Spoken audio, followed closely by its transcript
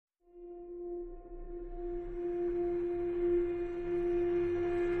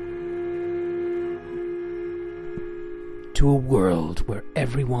To a world where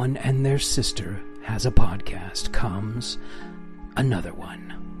everyone and their sister has a podcast comes another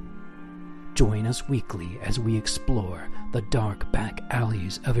one. Join us weekly as we explore the dark back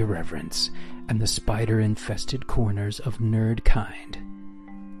alleys of irreverence and the spider-infested corners of nerdkind.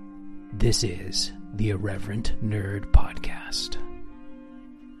 This is the Irreverent Nerd Podcast.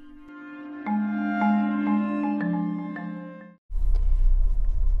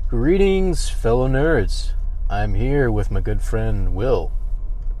 Greetings, fellow nerds. I'm here with my good friend, Will.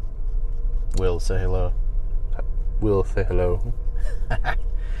 Will, say hello. Will, say hello.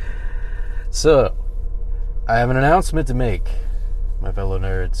 So, I have an announcement to make, my fellow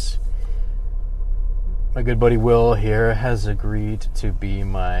nerds. My good buddy Will here has agreed to be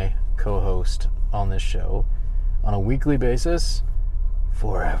my co-host on this show on a weekly basis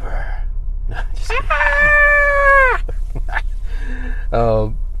forever. No, just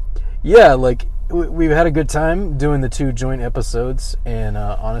kidding. Yeah, like, we've had a good time doing the two joint episodes, and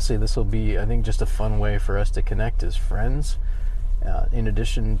honestly, this will be, I think, just a fun way for us to connect as friends, in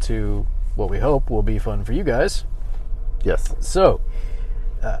addition to what we hope will be fun for you guys. Yes. So,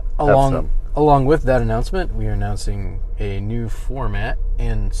 along with that announcement, we are announcing a new format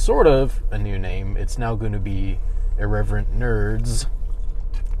and sort of a new name. It's now going to be Irreverent Nerds.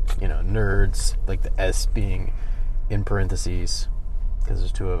 You know, nerds, like the S being in parentheses, because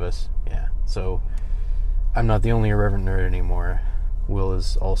there's two of us. Yeah. So, I'm not the only irreverent nerd anymore. Will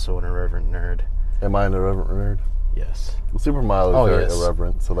is also an irreverent nerd. Am I an irreverent nerd? Yes. Well, Super Mario is very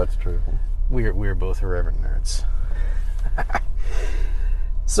irreverent, so that's true. We're both irreverent nerds.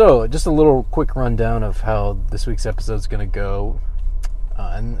 So, just a little quick rundown of how this week's episode is going to go.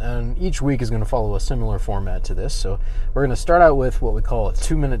 And each week is going to follow a similar format to this. So, we're going to start out with what we call a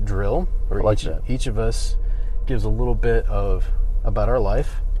 2-minute drill, where each of us gives a little bit about our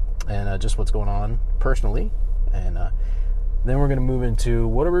life and just what's going on personally. And then we're going to move into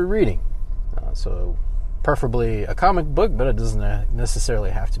what are we reading. So, preferably a comic book, but it doesn't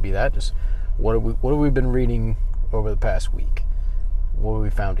necessarily have to be that. Just what have we been reading over the past week? What have we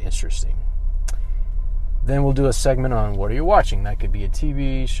found interesting? Then we'll do a segment on what are you watching. That could be a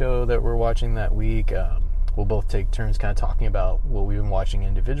TV show that we're watching that week. We'll both take turns kind of talking about what we've been watching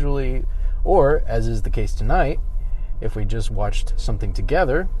individually, or, as is the case tonight, if we just watched something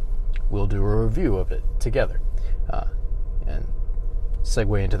together, we'll do a review of it together. And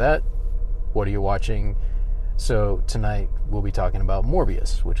segue into that, what are you watching? So tonight we'll be talking about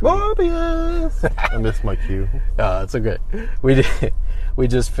Morbius, Morbius! I missed my cue. It's okay. We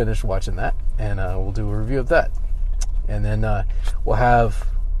just finished watching that, and we'll do a review of that. And then we'll have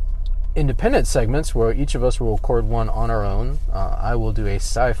independent segments where each of us will record one on our own. I will do a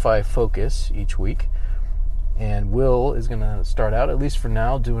sci-fi focus each week, and Will is going to start out, at least for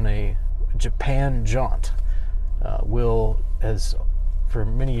now, doing a Japan jaunt. Will has, for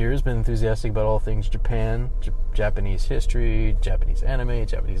many years, been enthusiastic about all things Japan, Japanese history, Japanese anime,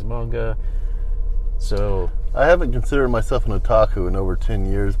 Japanese manga. So I haven't considered myself an otaku in over 10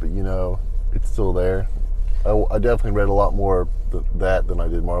 years, but it's still there. I definitely read a lot more that than I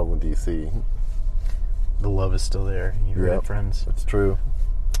did Marvel and DC. The love is still there. You read it, friends. It's true.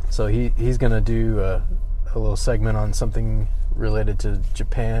 So he's going to do a little segment on something related to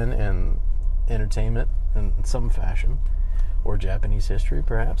Japan and entertainment in some fashion, or Japanese history,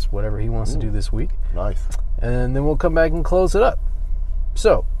 perhaps, whatever he wants to do this week. Nice. And then we'll come back and close it up.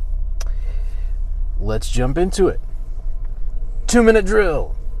 So, let's jump into it. 2-minute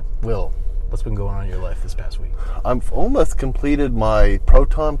drill. Will, what's been going on in your life this past week? I've almost completed my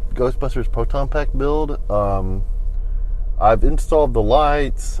Ghostbusters Proton Pack build. I've installed the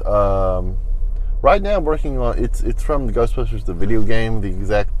lights. Right now I'm working on, it's from the Ghostbusters, the video game, the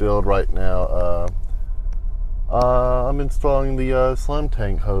exact build right now. I'm installing the slime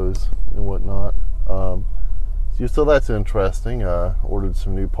tank hose and whatnot. So that's interesting. Ordered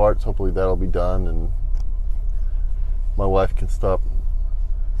some new parts. Hopefully that'll be done, and my wife can stop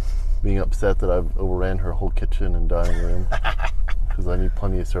being upset that I've overran her whole kitchen and dining room because I need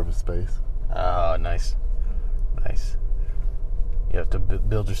plenty of surface space. Oh, nice. Nice. You have to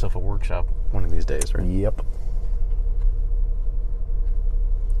build yourself a workshop one of these days, right? Yep.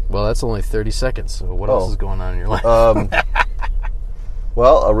 Well, that's only 30 seconds, so what else is going on in your life?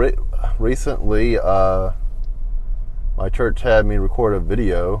 Well, recently, my church had me record a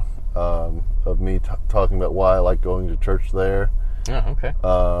video of me talking about why I like going to church there. Oh, okay.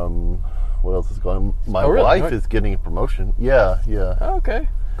 What else is going on? My wife is getting a promotion. Yeah. Oh, okay,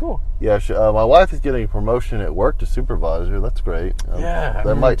 cool. Yeah, my wife is getting a promotion at work to supervisor. That's great. Yeah, I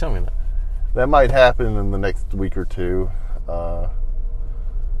remember you telling me that. That might happen in the next week or two. Uh,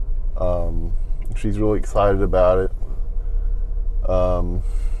 She's really excited about it.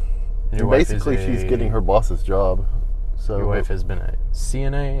 And your wife basically, is she's getting her boss's job. So Your wife has been a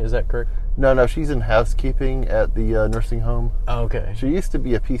CNA, is that correct? No, she's in housekeeping at the nursing home. Oh, okay. She used to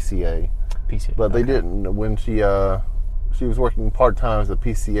be a PCA, okay. but they didn't. When she was working part-time as a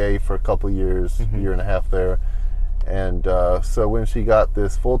PCA for a couple of years, a year and a half there. And so when she got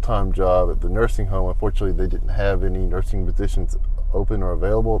this full-time job at the nursing home, unfortunately they didn't have any nursing positions open or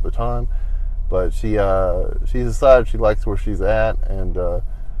available at the time. But she decided she likes where she's at, and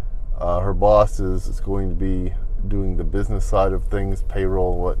her boss is going to be doing the business side of things,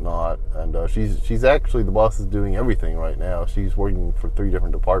 payroll and whatnot. And she's actually, the boss is doing everything right now. She's working for 3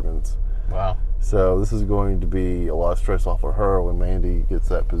 different departments. Wow. So this is going to be a lot of stress off of her when Mandy gets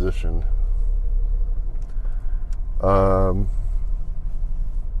that position.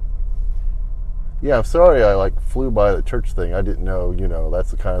 Yeah, I'm sorry I flew by the church thing. I didn't know, that's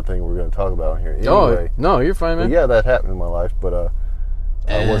the kind of thing we're going to talk about here. Anyway, no, you're fine, man. But yeah, that happened in my life, but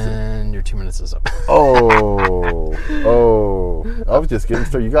I wasn't. And your 2 minutes is up. Oh, I was just getting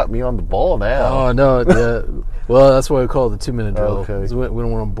started. You got me on the ball now. Oh, no. Yeah. Well, that's why we call it the 2-minute drill. Okay. 'Cause we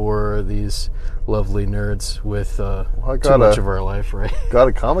don't want to bore these lovely nerds with too much of our life, right? Got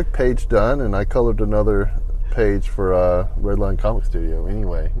a comic page done, and I colored another page for Redline Comic Studio.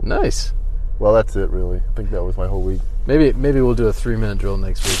 Anyway. Nice. Well, that's it, really. I think that was my whole week. Maybe we'll do a 3-minute drill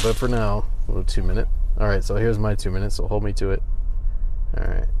next week, but for now, we'll do 2-minute. All right, so here's my 2 minutes, so hold me to it. All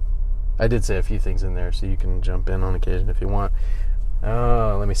right. I did say a few things in there, so you can jump in on occasion if you want.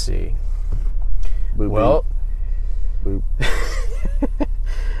 Let me see. Boop, well, boop.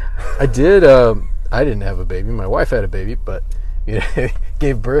 I didn't have a baby. My wife had a baby, but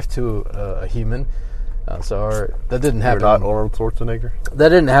gave birth to a human. So that didn't happen. You're not Arnold Schwarzenegger? That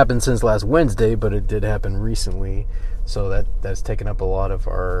didn't happen since last Wednesday, but it did happen recently. So that's taken up a lot of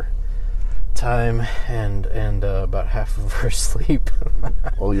our time and about half of our sleep.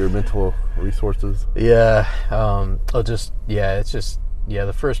 All your mental resources? Yeah. The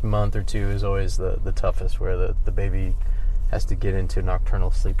first month or two is always the toughest, where the baby has to get into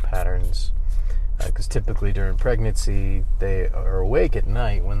nocturnal sleep patterns. Because typically during pregnancy, they are awake at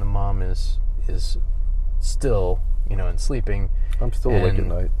night when the mom is still, and sleeping. I'm still awake at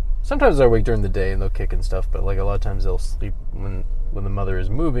night. Sometimes they're awake during the day and they'll kick and stuff, but a lot of times they'll sleep when the mother is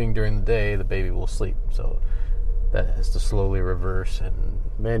moving during the day. The baby will sleep, so that has to slowly reverse. And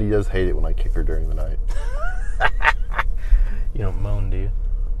Mandy does hate it when I kick her during the night. You don't moan, do you?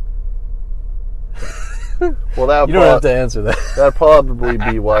 Well, you don't have to answer that. That'd probably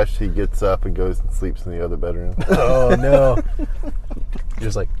be why she gets up and goes and sleeps in the other bedroom. Oh no! You're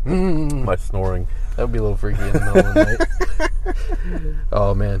just like my snoring. That would be a little freaky in the middle of the night.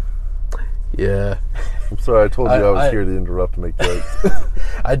 Oh man, yeah. I'm sorry. I told you I was here to interrupt and make jokes.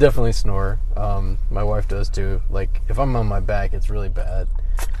 I definitely snore. My wife does too. If I'm on my back, it's really bad.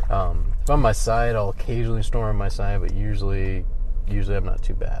 If I'm on my side, I'll occasionally snore on my side, but usually I'm not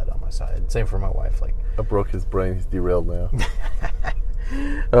too bad on my side. Same for my wife. I broke his brain. He's derailed now.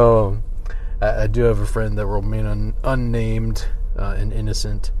 I do have a friend that will remain unnamed and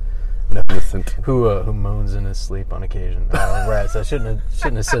innocent. Innocent. Who moans in his sleep on occasion. Oh, rats! I shouldn't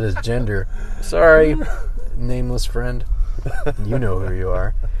have said his gender. Sorry, nameless friend. You know who you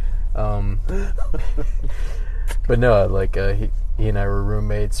are. But no, he and I were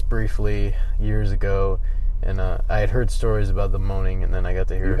roommates briefly years ago, and I had heard stories about the moaning, and then I got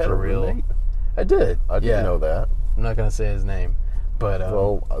to hear it for real. Roommate? I did. I didn't know that. I'm not gonna say his name, but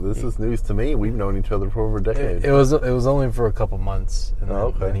this is news to me. We've known each other for over a decade. It was only for a couple months, and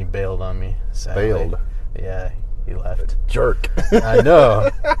then he bailed on me. Sadly. Bailed. Yeah, he left. Jerk. I know.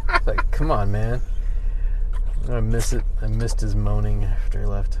 Come on, man. I miss it. I missed his moaning after he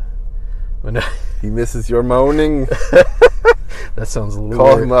left. But no. He misses your moaning. That sounds a little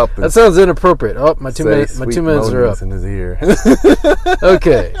Call weird. him up. That sounds inappropriate. Oh, my 2 minutes. My 2 minutes are up. In his ear.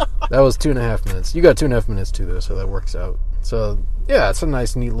 Okay, that was 2.5 minutes. You got 2.5 minutes too, though, so that works out. So yeah, it's a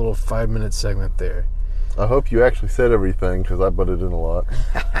nice, neat little 5-minute segment there. I hope you actually said everything, because I butted in a lot.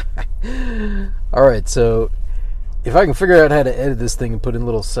 All right, so if I can figure out how to edit this thing and put in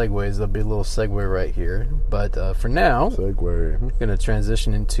little segues, there'll be a little segue right here. But for now, segue. I'm going to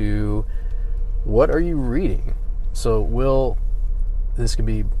transition into what are you reading? So this could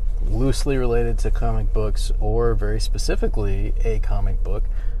be loosely related to comic books or very specifically a comic book.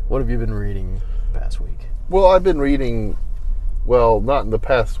 What have you been reading the past week? Well, I've been reading, not in the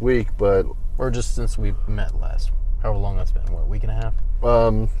past week, but... Or just since we met last, however long that's been, a week and a half?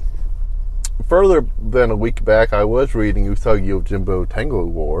 Further than a week back, I was reading Usagi Yojimbo Tango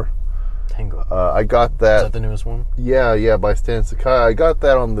War. Tango. I got that... Is that the newest one? Yeah, by Stan Sakai. I got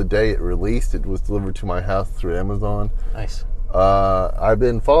that on the day it released. It was delivered to my house through Amazon. Nice. I've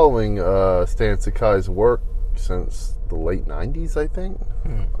been following Stan Sakai's work since the late 90s, I think.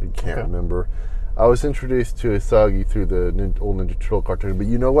 I can't remember. I was introduced to Usagi through the old Ninja Turtle cartoon, but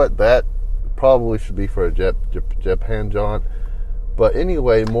you know what? That probably should be for a Japan jaunt. But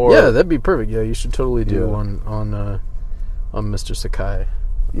anyway, more... Yeah, that'd be perfect. Yeah, you should totally do on Mr. Sakai.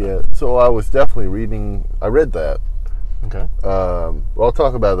 Yeah, so I was definitely reading... I read that. Okay. I'll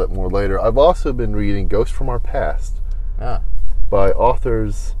talk about that more later. I've also been reading Ghosts from Our Past by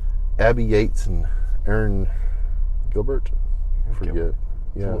authors Abby Yates and Aaron Gilbert. I forget.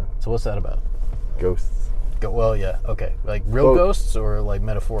 Yeah. So what's that about? Ghosts. Well, yeah, okay. Like real ghosts or like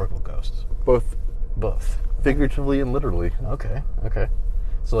metaphorical ghosts? Both. Figuratively and literally. Okay.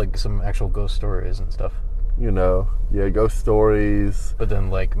 So like some actual ghost stories and stuff. Ghost stories. But then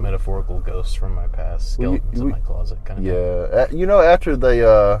like metaphorical ghosts from my past, skeletons in my closet kind of thing.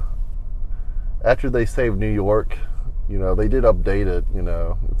 Yeah. After they saved New York, they did update it,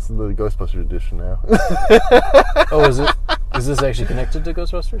 It's the Ghostbusters edition now. Oh, is it? Is this actually connected to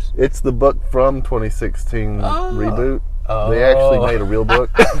Ghostbusters? It's the book from 2016 reboot. Oh. They actually made a real book.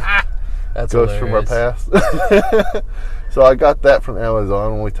 That's Ghosts from Our Past. So I got that from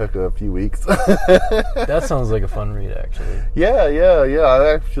Amazon. Only took a few weeks. That sounds like a fun read, actually. Yeah. I'm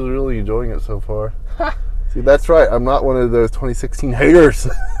actually really enjoying it so far. See, that's right. I'm not one of those 2016 haters.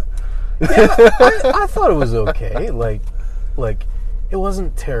 Yeah, I thought it was okay. Like it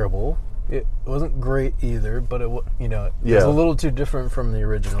wasn't terrible. It wasn't great either, but it was a little too different from the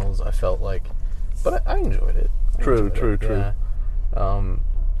originals, I felt like. But I enjoyed it. True. Yeah.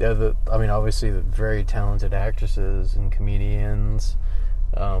 Obviously the very talented actresses and comedians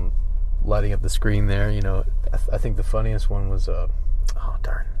lighting up the screen there. I think the funniest one was I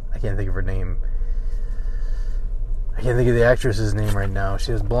can't think of her name. I can't think of the actress's name right now.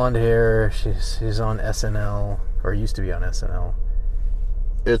 She has blonde hair. She's on SNL, or used to be on SNL.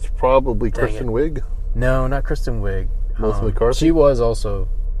 It's probably Kristen Wiig. No, not Kristen Wiig. Melissa McCarthy. She was also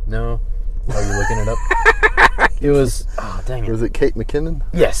no. Are you looking it up? It was. Oh, dang it. Was it Kate McKinnon?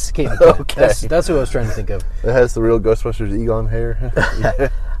 Yes, Kate McKinnon. Okay. That's who I was trying to think of. It has the real Ghostbusters Egon hair. Yeah.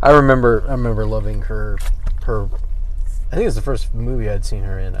 I remember loving her. I think it's the first movie I'd seen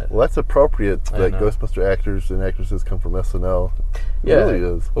her in. Well, that's appropriate that Ghostbuster actors and actresses come from SNL. It really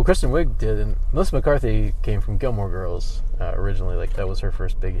is. Well, Kristen Wiig did, and Melissa McCarthy came from Gilmore Girls originally. Like that was her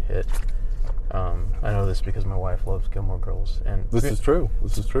first big hit. I know this because my wife loves Gilmore Girls, and this is true.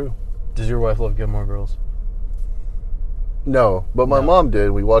 Does your wife love Gilmore Girls? No, but my mom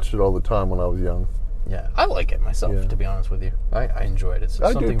did. We watched it all the time when I was young. Yeah, I like it myself, to be honest with you. I enjoyed it. It's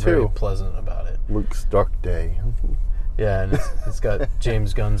something very pleasant about it. Luke's Dark Day. Yeah, and it's got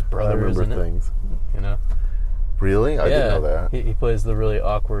James Gunn's brothers in it. Things. Really? I didn't know that. He plays the really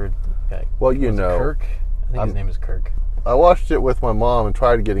awkward guy. Well, Kirk? I think his name is Kirk. I watched it with my mom and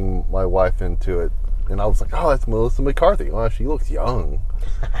tried getting my wife into it. And I was like, oh, that's Melissa McCarthy. Well, she looks young.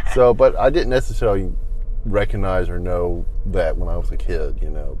 But I didn't necessarily recognize or know that when I was a kid,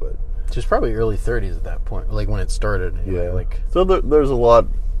 but... She was probably early 30s at that point, like when it started. Anyway, yeah. So there's a lot...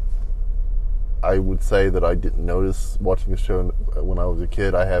 I would say that I didn't notice watching the show when I was a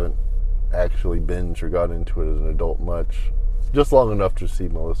kid. I haven't actually binged or got into it as an adult much. Just long enough to see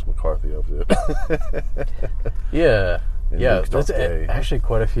Melissa McCarthy of it. Yeah. Yeah. There's actually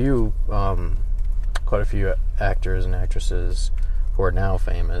quite a few actors and actresses who are now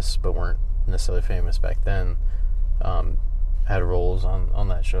famous, but weren't necessarily famous back then, had roles on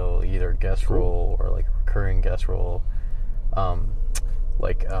that show, either guest role or like a recurring guest role.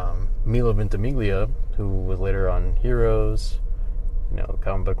 Milo Ventimiglia, who was later on Heroes,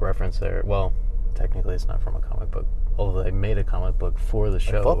 comic book reference there. Well, technically it's not from a comic book, although they made a comic book for the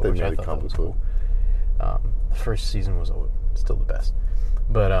show. I thought they made a comic book. The first season was still the best.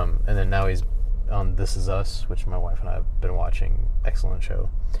 But, and then now he's on This Is Us, which my wife and I have been watching. Excellent show.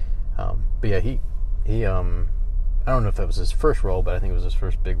 But yeah, he I don't know if that was his first role, but I think it was his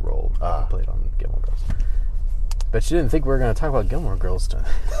first big role. He played on Gilmore Girls. Bet you didn't think we were going to talk about Gilmore Girls tonight.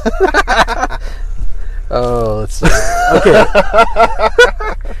 Oh, let's see. Okay.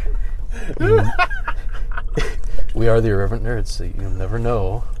 We are the Irreverent Nerds, so you'll never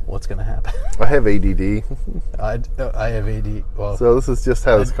know what's going to happen. I have ADD. I have AD. Well, so this is just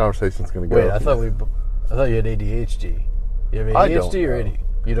how this conversation's going to go. Wait, I thought you had ADHD. You have ADHD or AD?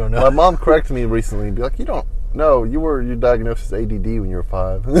 You don't know. My mom corrected me recently and be like, "You don't know. You're diagnosed as ADD when you were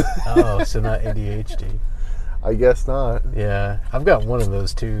 5." Oh, so not ADHD. I guess not. Yeah, I've got one of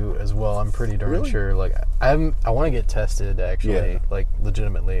those too as well. I'm pretty darn sure. Like, I want to get tested actually, like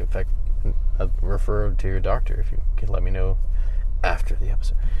legitimately. In fact, I'd refer to your doctor if you could let me know after the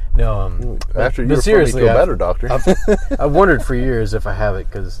episode. No, After but you seriously, feel better, doctor. I've wondered for years if I have it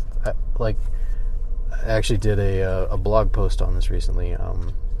because, I actually did a blog post on this recently.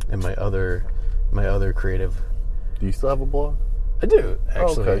 In my other creative. Do you still have a blog? I do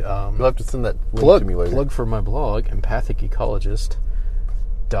actually. Okay. You'll have to send that link to me later. Plug for my blog,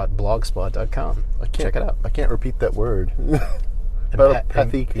 empathicecologist.blogspot.com. Check it out. I can't repeat that word.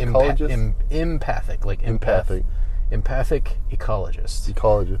 Empathic ecologist? Empathic, like Empathic. Empathic ecologist.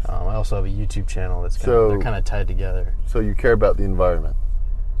 Ecologist. I also have a YouTube channel that's they're kind of tied together. So you care about the environment.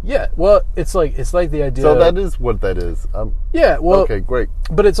 Yeah, well, it's like the idea. So that is what that is. Yeah, well, okay, great.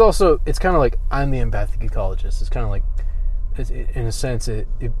 But it's kind of like I'm the empathic ecologist. It's kind of like, in a sense, it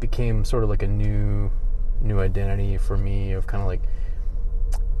became sort of like a new identity for me of kind of like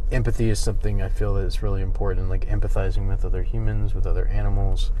empathy is something I feel that is really important. Like empathizing with other humans, with other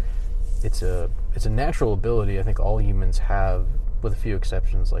animals. It's a natural ability I think all humans have, with a few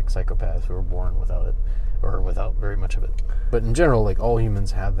exceptions, like psychopaths who are born without it, or without very much of it. But in general, like all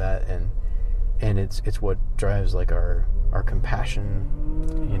humans have that, and it's what drives like our compassion,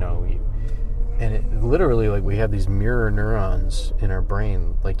 and it literally, like, we have these mirror neurons in our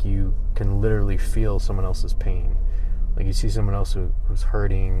brain. Like you can literally feel someone else's pain. Like you see someone else who's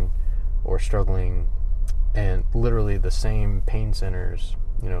hurting or struggling, and literally the same pain centers,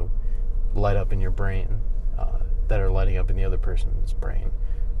 light up in your brain that are lighting up in the other person's brain.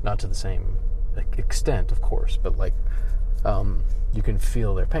 Not to the same extent, of course, but like you can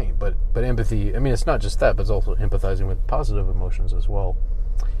feel their pain. But empathy, I mean, it's not just that, but it's also empathizing with positive emotions as well.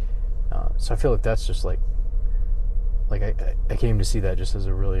 So I feel like that's just like I came to see that just as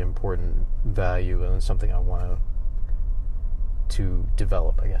a really important value and something I want to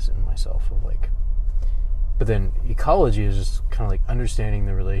develop, I guess, in myself. But then ecology is just kind of like understanding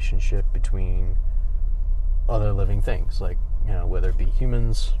the relationship between other living things, like, whether it be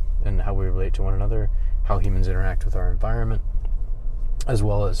humans and how we relate to one another, how humans interact with our environment, as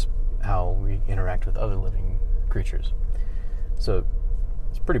well as how we interact with other living creatures. So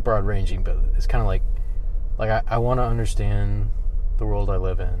it's pretty broad ranging, but it's kind of like I want to understand the world I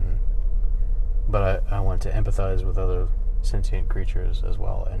live in, but I want to empathize with other sentient creatures as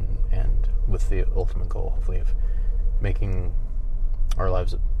well, and with the ultimate goal, hopefully, of making our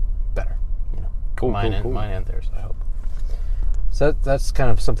lives better. Cool. Mine and theirs, I hope. So that's kind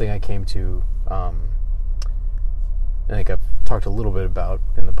of something I came to. I think I've talked a little bit about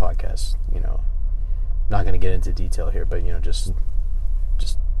in the podcast. Not going to get into detail here, but just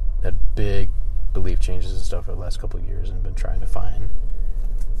had big belief changes and stuff over the last couple of years, and been trying to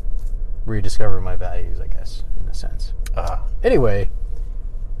rediscover my values, I guess, in a sense. Anyway,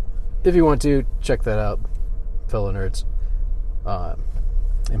 if you want to, check that out, fellow nerds.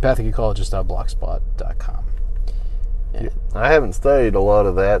 empathicecologist.blogspot.com. Yeah, I haven't studied a lot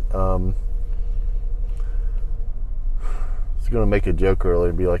of that. I was going to make a joke earlier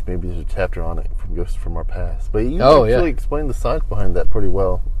and be like, maybe there's a chapter on it from Ghosts from Our Past. But you actually explained the science behind that pretty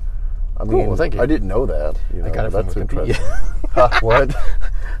well. I mean, well, thank you. I didn't know that. I got it from that's Wikipedia. What?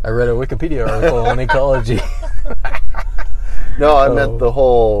 I read a Wikipedia article on ecology. No, I meant the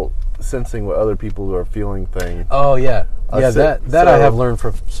whole sensing what other people are feeling thing. Oh, yeah. That I have learned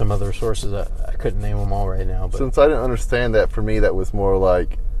from some other sources. I couldn't name them all right now. But since I didn't understand that, for me, that was more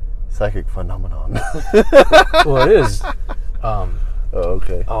like psychic phenomenon. Well, it is.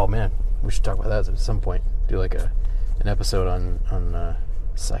 Okay. Oh, man. We should talk about that at some point. Do like an episode on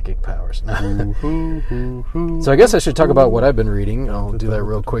psychic powers. So I guess I should talk about what I've been reading. I'll do that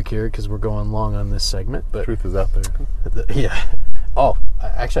real quick here because we're going long on this segment. But truth is out there. Yeah. Oh,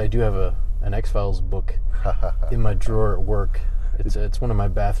 actually, I do have an X-Files book in my drawer at work. It's one of my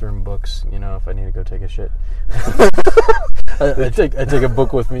bathroom books. If I need to go take a shit, I take a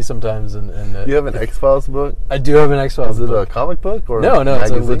book with me sometimes. And you have an X-Files book? I do have an X-Files book. Is it a comic book or no?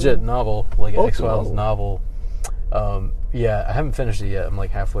 Magazine? It's a legit novel, like an X-Files novel. Yeah, I haven't finished it yet. I'm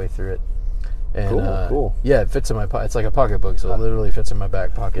like halfway through it. And, cool. Yeah, it fits in my pocket. It's like a pocketbook, so it literally fits in my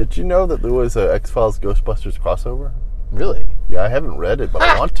back pocket. Did you know that there was a X-Files Ghostbusters crossover? Really? Yeah, I haven't read it, but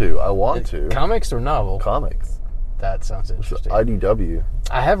I want to. Comics or novel? Comics. That sounds interesting. IDW.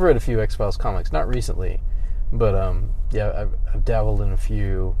 I have read a few X-Files comics, not recently, but yeah, I've dabbled in a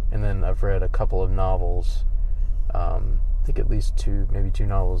few, and then I've read a couple of novels. I think at least maybe two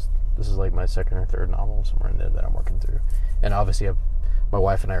novels. This is like my second or third novel, somewhere in there that I'm working through. And obviously, my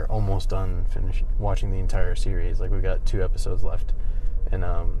wife and I are almost done watching the entire series. Like, we've got 2 episodes left, and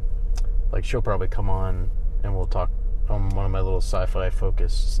like, she'll probably come on and we'll talk on one of my little sci-fi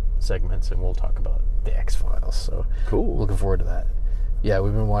focus segments, and we'll talk about the X-Files. So cool. Looking forward to that. Yeah,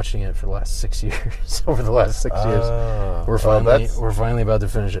 we've been watching it for the last 6 years. Over the last 6 years, we're finally about to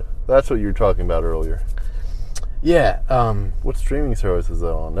finish it. That's what you were talking about earlier. Yeah. What streaming service is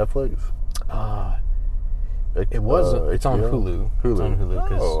that on? Netflix? It was. It's on Hulu. Hulu. It's on Hulu.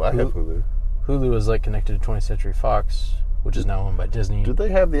 Oh, I have Hulu. Hulu is like connected to 20th Century Fox, which is now owned by Disney. Do they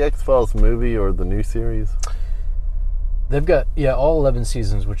have the X-Files movie or the new series? They've got all 11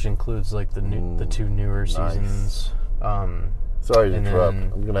 seasons, which includes like the two newer seasons. Sorry to interrupt.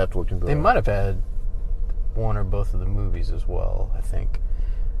 I'm gonna have to look into that. They might have had one or both of the movies as well, I think.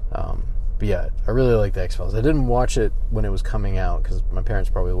 But yeah, I really like the X-Files. I didn't watch it when it was coming out because my parents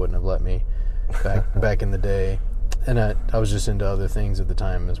probably wouldn't have let me back in the day, and I was just into other things at the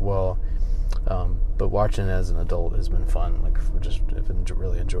time as well. But watching it as an adult has been fun. Like, I've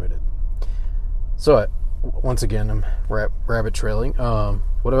really enjoyed it. So, once again, I'm rabbit trailing.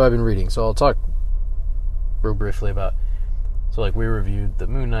 What have I been reading? So I'll talk real briefly about. So, like, we reviewed the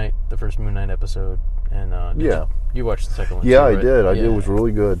first Moon Knight episode, and you watched the second one. Yeah, too, right? I did. I did. It was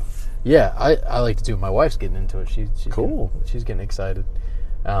really good. Yeah, I like to do it. My wife's getting into it. She's cool. She's getting excited.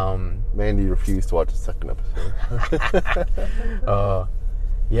 Mandy refused to watch the second episode.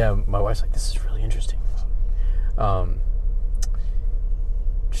 Yeah, my wife's like, this is really interesting. I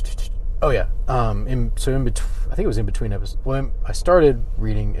think it was in between episodes. Well, I started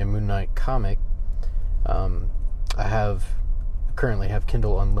reading a Moon Knight comic. I currently have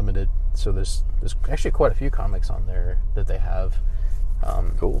Kindle Unlimited, so there's actually quite a few comics on there that they have.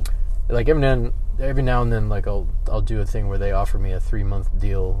 Cool. Like every now and then, like I'll do a thing where they offer me a 3-month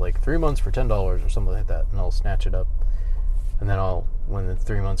deal, like 3 months for $10 or something like that, and I'll snatch it up. And then when the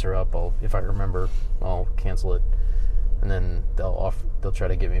 3 months are up, if I remember, I'll cancel it, and then they'll try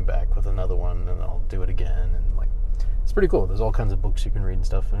to get me back with another one, and I'll do it again, and like it's pretty cool. There's all kinds of books you can read and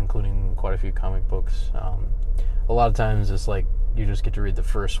stuff, including quite a few comic books. A lot of times it's like you just get to read the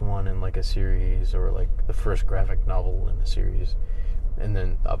first one in like a series, or like the first graphic novel in a series, and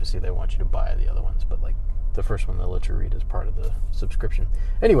then obviously they want you to buy the other ones, but like the first one they'll let you read as part of the subscription.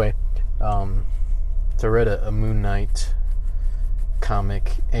 Anyway, so I read a Moon Knight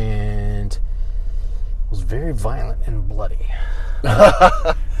comic, and it was very violent and bloody.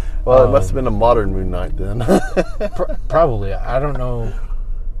 Well, it must have been a modern Moon Knight then. Probably. I don't know.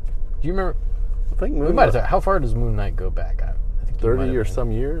 Do you remember? I think we might have. How far does Moon Knight go back? I think 30 or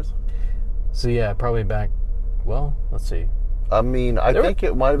some years. So yeah, probably back. Well, let's see. I mean, I think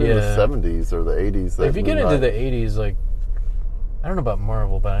it might have been the 70s or the 80s. If you get into the 80s, like, I don't know about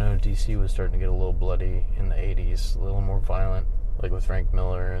Marvel, but I know DC was starting to get a little bloody in the 80s, a little more violent, like with Frank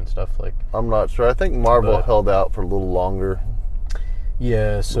Miller and stuff like. I'm not sure. I think Marvel held out for a little longer.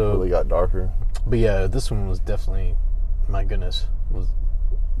 Yeah, so before they got darker. But yeah, this one was definitely, my goodness, was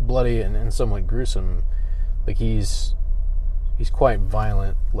bloody and somewhat gruesome. Like he's quite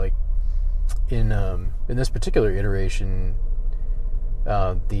violent. Like in this particular iteration,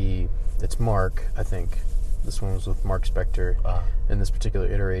 it's Mark, I think. This one was with Mark Spector. In this particular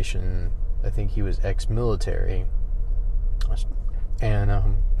iteration, I think he was ex-military, and I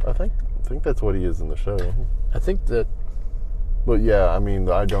think that's what he is in the show. I think that. But yeah, I mean,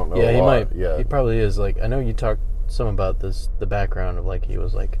 I don't know. Yeah, he might. Yeah, he probably is. Like, I know you talked some about the background of like he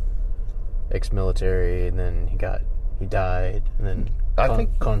was like ex-military, and then he died, and then I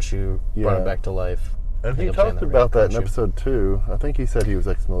think Khonshu brought him back to life. And he talked about that in episode 2. I think he said he was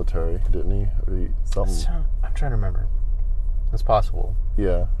ex-military, didn't he? I'm trying to remember. That's possible.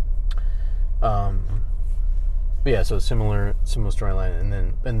 Yeah. But yeah, so similar storyline, and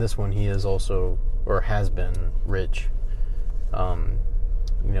then in this one he is also, or has been, rich. So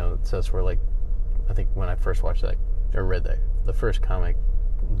that's where, like, I think when I first watched that or read the first comic,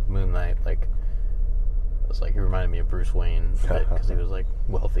 Moon Knight, like, it was like, he reminded me of Bruce Wayne a bit because he was like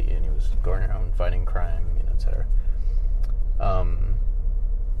wealthy and he was going around fighting crime, etc.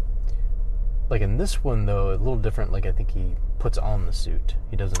 Like in this one though, a little different. Like I think he puts on the suit.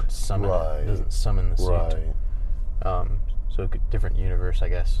 He doesn't summon. Right. Doesn't summon the suit. Right. So a different universe, I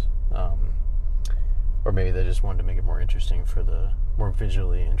guess. Or maybe they just wanted to make it more interesting more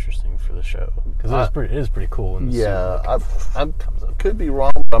visually interesting for the show, because it is pretty cool. When the suit, I could be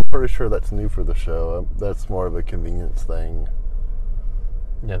wrong, but I'm pretty sure that's new for the show. That's more of a convenience thing.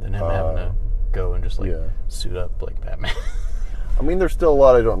 Yeah, than him having to go and just suit up like Batman. I mean, there's still a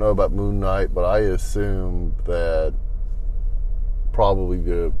lot I don't know about Moon Knight, but I assume that probably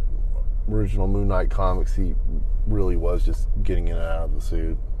the original Moon Knight comics, he really was just getting in and out of the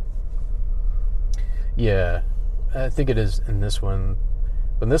suit. Yeah, I think it is in this one.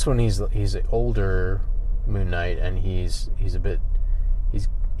 But in this one, he's an older Moon Knight, and he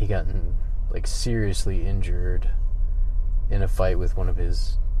gotten like seriously injured in a fight with one of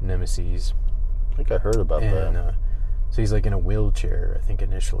his nemesis. I think I heard about And that. so he's like in a wheelchair, I think,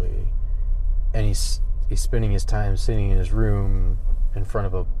 initially. And he's spending his time sitting in his room in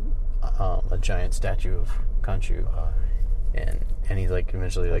front of a giant statue of Khonshu. And he's like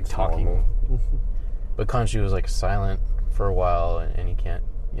eventually like talking. Normal. But Khonshu was like silent for a while, and he can't,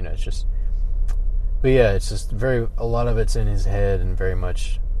 it's just. But yeah, it's just a lot of it's in his head and very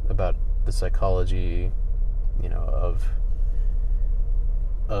much about the psychology, of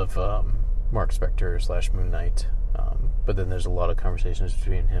Mark Spector / Moon Knight. But then there's a lot of conversations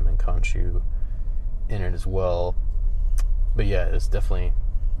between him and Khonshu in it as well. But yeah, it's definitely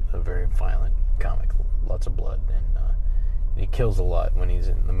a very violent comic. Lots of blood, and he kills a lot when he's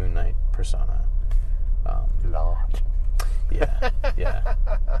in the Moon Knight persona. Lot. Yeah, yeah.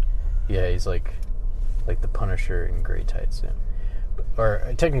 Yeah, he's like the Punisher in gray tights. Yeah.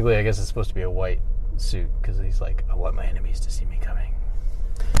 Or technically, I guess it's supposed to be a white suit, because he's like, I want my enemies to see me coming.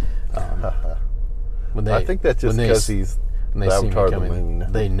 I think that's just because he's when the they see me Avatar of the coming,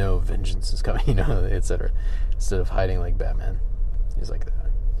 Moon. they know vengeance is coming, etc. Instead of hiding like Batman, he's like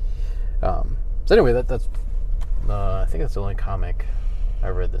that. So anyway, that's I think that's the only comic I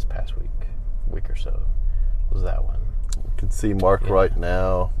read this past week or so. Was that one? You can see Mark right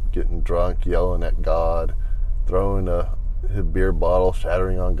now getting drunk, yelling at God, throwing his beer bottle,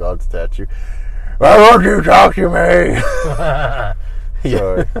 shattering on God's statue. Why won't you talk to me?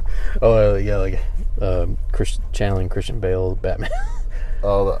 Sorry. Oh yeah, like channeling Christian Bale, Batman.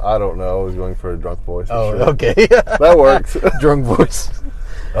 Oh, I don't know. I was going for a drunk voice. Oh, Sure. okay. That works. Drunk voice.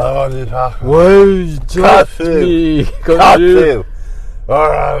 I want you to talk to me. Why talk to me? Talk to.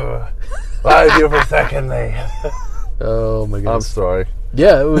 Why did you for secondly? Oh my goodness. I'm sorry.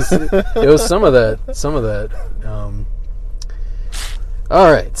 Yeah, it was some of that.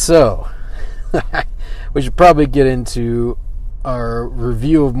 All right, so we should probably get into our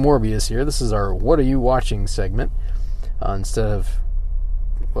review of Morbius here. This is our "What Are You Watching" segment, instead of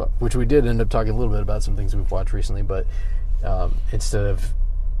which we did end up talking a little bit about some things we've watched recently, but instead of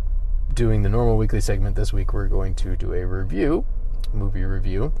doing the normal weekly segment this week, we're going to do a movie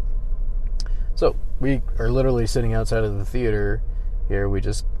review. So we are literally sitting outside of the theater here. We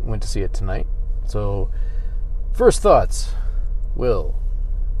just went to see it tonight. So first thoughts, Will.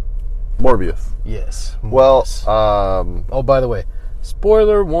 Morbius. Yes. Well, oh, by the way,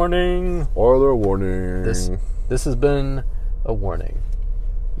 spoiler warning. Spoiler warning. This has been a warning.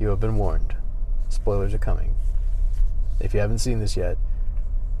 You have been warned. Spoilers are coming. If you haven't seen this yet,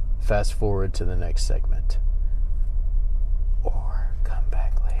 fast forward to the next segment. Or come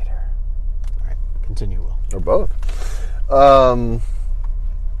back later. All right, continue, Will. Or both.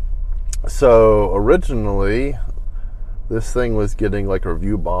 So originally, this thing was getting like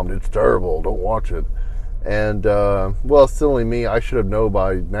review bombed. It's terrible. Don't watch it. And well, silly me. I should have known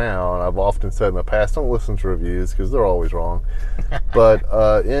by now. And I've often said in the past, don't listen to reviews because they're always wrong.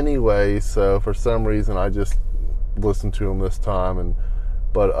 But anyway, so for some reason, I just listened to them this time.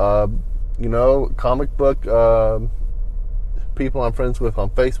 But comic book people I'm friends with on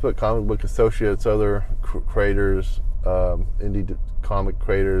Facebook, comic book associates, other creators, indie comic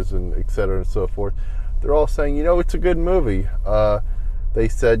creators, and et cetera and so forth. They're all saying, it's a good movie. They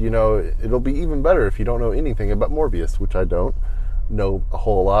said, it'll be even better if you don't know anything about Morbius, which I don't know a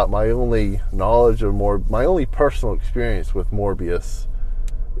whole lot. My only knowledge of my only personal experience with Morbius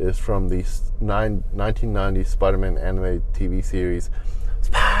is from the 1990 Spider-Man animated TV series,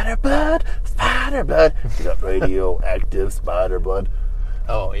 Spider-Blood. You got radioactive spider blood.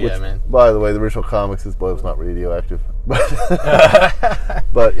 Oh, yeah, Which, man. By the way, the original comics, his blood was not radioactive.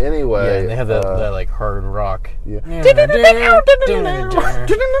 But anyway. Yeah, and they have that like hard rock. Yeah.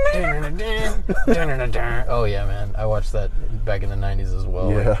 Oh, yeah, man. I watched that back in the 90s as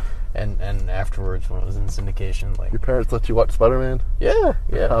well. Yeah. And afterwards, when it was in syndication, like. Your parents let you watch Spider-Man? Yeah.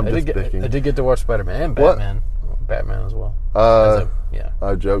 I'm I did get to watch Spider-Man and Batman. Batman as well.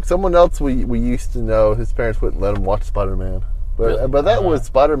 A joke. Someone else we used to know, his parents wouldn't let him watch Spider-Man. But that was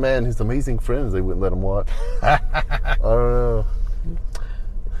Spider-Man, his amazing friends, they wouldn't let him watch. I don't know.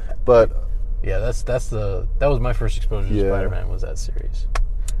 But yeah, that was my first exposure to Spider-Man, was that series.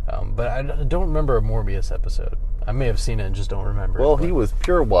 But I don't remember a Morbius episode. I may have seen it and just don't remember. Well, he was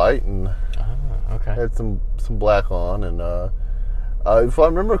pure white and had some black on, and if I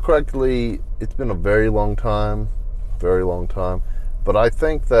remember correctly, it's been a very long time. But I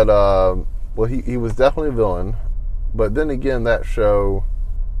think that he was definitely a villain. But then again, that show,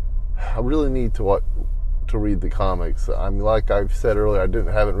 I really need to read the comics. I mean, like I've said earlier,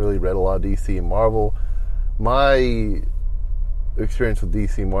 haven't really read a lot of DC and Marvel. My experience with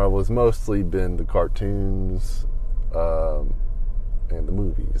DC and Marvel has mostly been the cartoons and the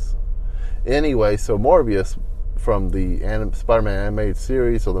movies. Anyway, so Morbius from the Spider-Man animated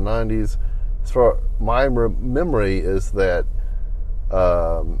series of the 90s, as far my memory is that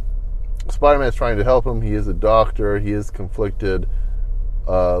Spider-Man's trying to help him. He is a doctor. He is conflicted.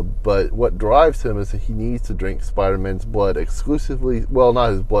 But what drives him is that he needs to drink Spider-Man's blood exclusively. Well,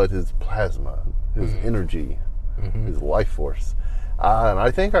 not his blood, his plasma, his energy, his life force. And I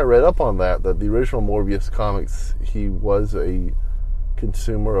think I read up on that the original Morbius comics, he was a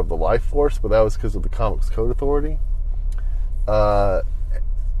consumer of the life force, but that was because of the Comics Code Authority. And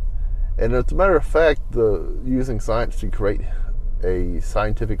as a matter of fact, using science to create a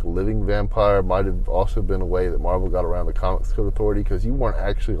scientific living vampire might have also been a way that Marvel got around the Comics Code Authority, because you weren't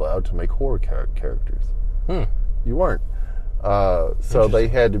actually allowed to make horror characters. You weren't. So they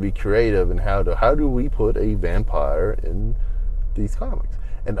had to be creative in how do we put a vampire in these comics.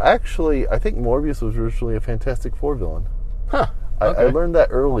 And actually, I think Morbius was originally a Fantastic Four villain. Okay. I learned that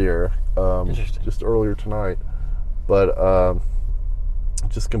earlier, just earlier tonight. But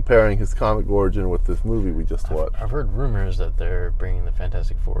just comparing his comic origin with this movie we just watched. I've heard rumors that they're bringing the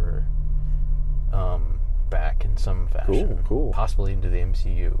Fantastic Four back in some fashion. Cool. Possibly into the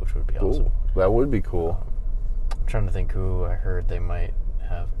MCU, which would be awesome. That would be cool. I'm trying to think who I heard they might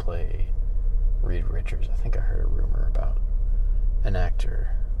have play Reed Richards. I think I heard a rumor about an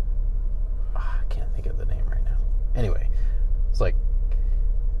actor. I can't think of the name right now. Anyway, it's like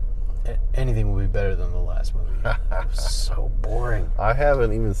anything will be better than the last movie. It was so boring. I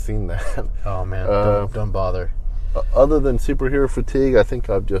haven't even seen that. Oh man, don't bother. Other than superhero fatigue, I think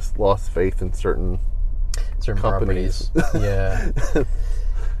I've just lost faith in certain companies. Properties.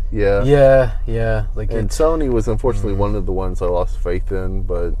 Yeah. Like, and Sony was unfortunately one of the ones I lost faith in,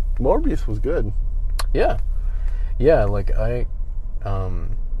 but Morbius was good. Yeah. Like I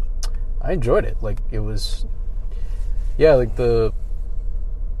enjoyed it. Like it was. Yeah, like the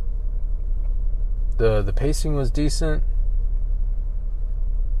pacing was decent.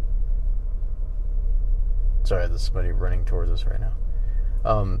 Sorry, there's somebody running towards us right now.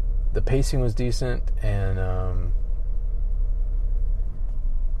 The pacing was decent, and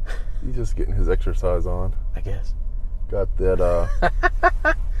he's just getting his exercise on. I guess got that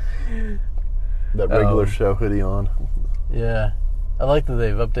that regular show hoodie on. Yeah, I like that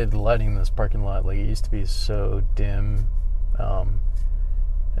they've updated the lighting in this parking lot. Like, it used to be so dim, and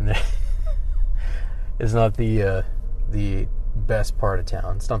it's not the best part of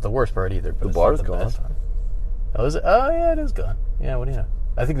town. It's not the worst part either. But the it's bar's not the gone. best one. Oh, is it? Oh, yeah, it is gone. Yeah, what do you know?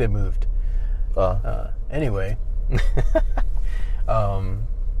 I think they moved. Anyway,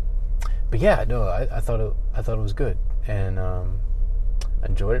 but yeah, no, I thought it was good, and I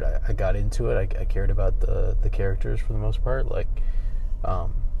enjoyed it. I got into it. I cared about the characters for the most part. Like,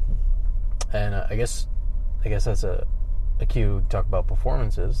 and I guess that's a cue to talk about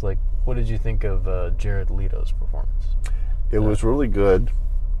performances. Like, what did you think of Jared Leto's performance? It was really good.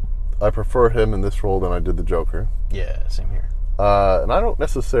 I prefer him in this role than I did the Joker. Yeah, same here. And I don't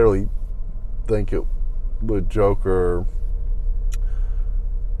necessarily think the Joker.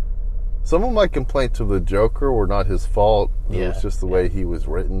 Some of my complaints of the Joker were not his fault. It was just the way he was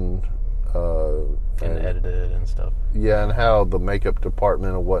written. And edited and stuff. Yeah, and how the makeup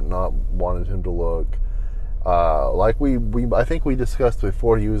department and whatnot wanted him to look. Like I think we discussed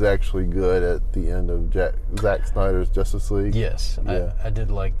before, he was actually good at the end of Zack Snyder's Justice League. Yes, yeah. I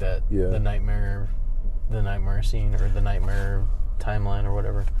did like that. Yeah. The nightmare scene, or the nightmare timeline, or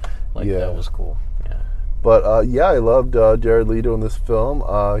whatever. Like, that was cool. Yeah. But I loved Jared Leto in this film.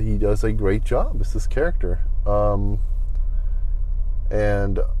 He does a great job as this character.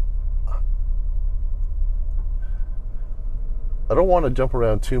 And I don't want to jump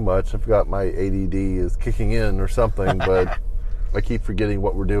around too much. I forgot my ADD is kicking in or something, but I keep forgetting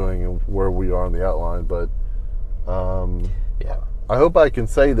what we're doing and where we are on the outline. But I hope I can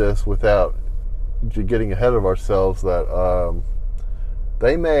say this without getting ahead of ourselves, that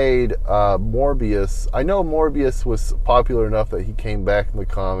they made Morbius. I know Morbius was popular enough that he came back in the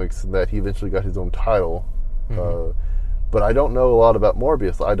comics and that he eventually got his own title. But I don't know a lot about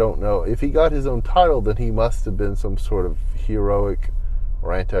Morbius. I don't know. If he got his own title, then he must have been some sort of heroic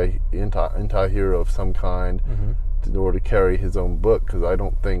or anti-hero of some kind in order to carry his own book, because I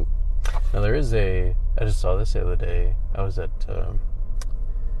don't think... Now, there is I just saw this the other day. I was at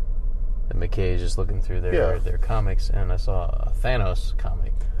McKay, just looking through their comics, and I saw a Thanos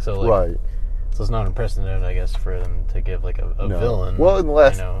comic. So, like, so it's not unprecedented, I guess, for them to give, like, a villain. Well, in the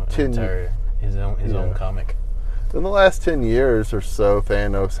last his own comic. In the last 10 years or so,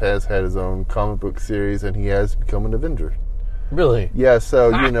 Thanos has had his own comic book series, and he has become an Avenger. Really? Yeah,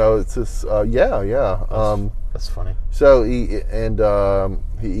 so it's just yeah. That's funny. So he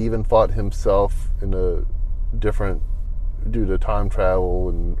even fought himself in a different, due to time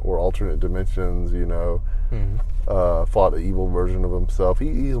travel or alternate dimensions. Fought an evil version of himself.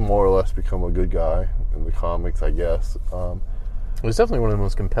 He's more or less become a good guy in the comics, I guess. It was definitely one of the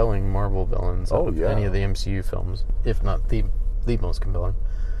most compelling Marvel villains of any of the MCU films, if not the most compelling.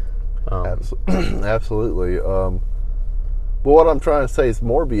 Absolutely. But what I'm trying to say is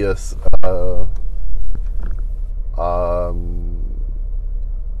Morbius.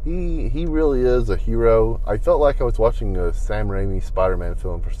 He really is a hero. I felt like I was watching a Sam Raimi Spider-Man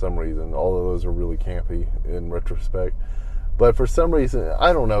film for some reason. All of those are really campy in retrospect, but for some reason,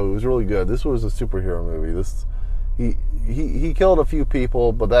 I don't know, it was really good. This was a superhero movie. He killed a few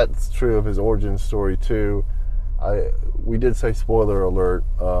people, but that's true of his origin story too. We did say spoiler alert.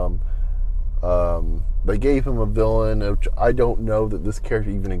 They gave him a villain, which I don't know that this character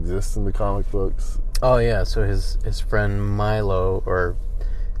even exists in the comic books. Oh yeah, so his friend Milo, or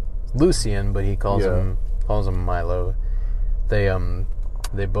Lucian, but he calls him Milo. They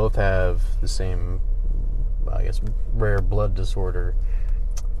both have the same, I guess, rare blood disorder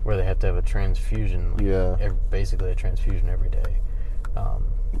where they have to have a transfusion. Basically a transfusion every day. I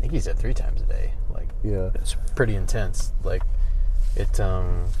think he said 3 times a day. It's pretty intense.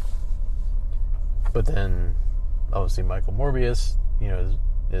 But then obviously Michael Morbius,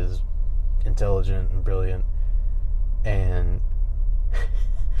 is intelligent and brilliant, and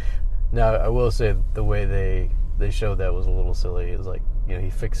now I will say the way they showed that was a little silly. It was like, he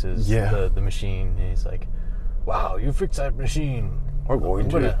fixes the machine, and he's like, "Wow, you fixed that machine. I'm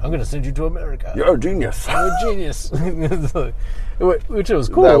gonna send you to America. You're a genius. I'm a genius." Which was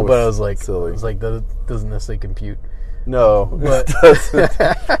cool, but I was like, silly. I was like, that doesn't necessarily compute. No, but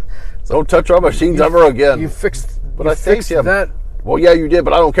don't touch our machines ever again. You fixed, but I fixed that. Well, yeah, you did,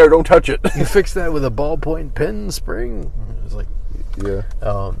 but I don't care. Don't touch it. You fixed that with a ballpoint pen spring. It was like,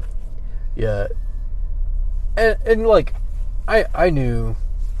 yeah, and like, I knew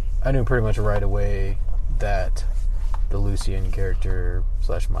pretty much right away that the Lucian character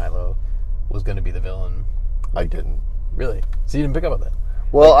 / Milo was going to be the villain. I didn't. Really? So you didn't pick up on that?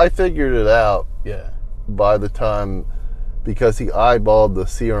 Well, I figured it out. Yeah. By the time, because he eyeballed the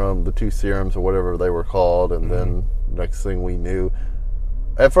 2 serums or whatever they were called, and then next thing we knew,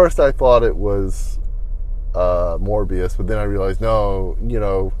 at first I thought it was Morbius, but then I realized no,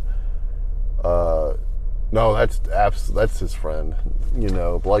 that's his friend.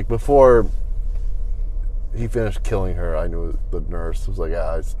 Like before he finished killing her, I knew the nurse was like,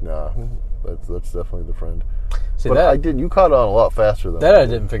 that's definitely the friend. See, but you caught on a lot faster than that. I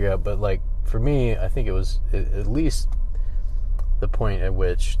didn't figure out, but like for me, I think it was at least the point at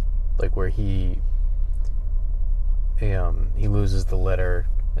which, like, where he loses the letter,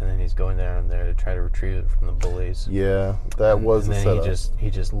 and then he's going down there to try to retrieve it from the bullies. Yeah, that was the setup. He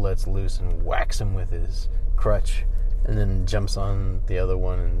just lets loose and whacks him with his crutch, and then jumps on the other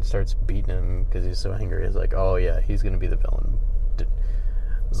one and starts beating him because he's so angry. He's like, oh yeah, he's going to be the villain.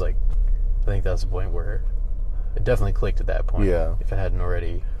 It's like, I think that's the point where it definitely clicked at that point. Yeah. If it hadn't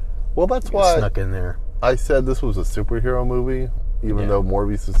already. Well, that's why snuck in there. I said this was a superhero movie, even though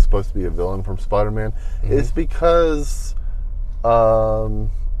Morbius is supposed to be a villain from Spider-Man. It's because,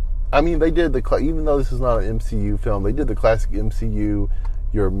 they did even though this is not an MCU film, they did the classic MCU,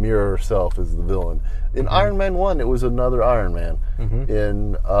 your mirror self is the villain. In Iron Man 1, it was another Iron Man.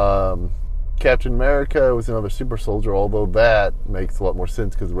 In Captain America, it was another super soldier, although that makes a lot more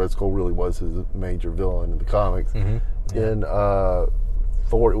sense because Red Skull really was his major villain in the comics. In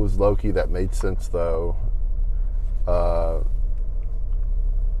Thor, it was Loki. That made sense, though.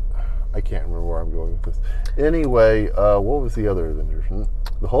 I can't remember where I'm going with this. Anyway, what was the other Avengers?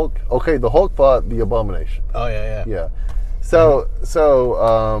 The Hulk? Okay, the Hulk fought the Abomination. Oh, yeah. Yeah. So,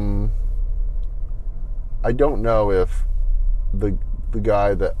 I don't know if the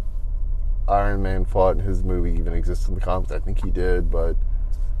guy that Iron Man fought in his movie even exists in the comics. I think he did, but...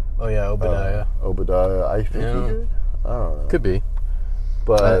 Oh, yeah, Obadiah. I think he did. I don't know. Could be.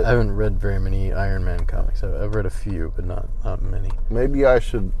 But I haven't read very many Iron Man comics. I've read a few, but not many. Maybe I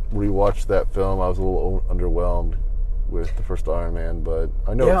should rewatch that film. I was a little underwhelmed with the first Iron Man, but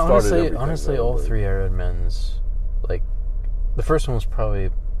I know it started everything. Honestly, all 3 Iron Men's, like, the first one was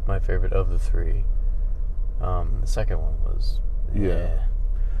probably my favorite of the 3. The second one was...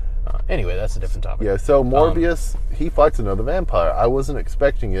 Anyway, that's a different topic. Yeah, so Morbius, he fights another vampire. I wasn't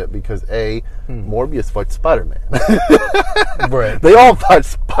expecting it because, Morbius fights Spider-Man. Right. They all fight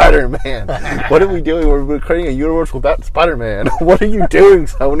Spider-Man. What are we doing? We're creating a universe without Spider-Man. What are you doing,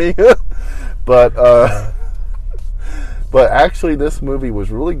 Sony? But But actually, this movie was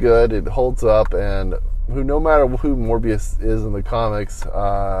really good. It holds up, and no matter who Morbius is in the comics,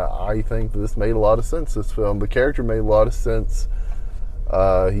 I think this made a lot of sense. This film, the character made a lot of sense.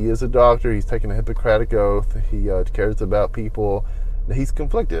 He is a doctor. He's taking a Hippocratic oath. He cares about people. He's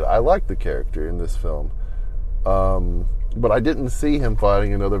conflicted. I like the character in this film, but I didn't see him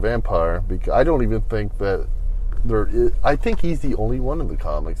fighting another vampire because I don't even think that there is. I think he's the only one in the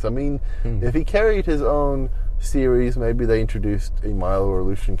comics. I mean, if he carried his own series, maybe they introduced a Milo or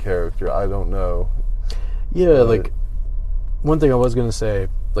Lucian character. I don't know. Yeah, like, one thing I was going to say,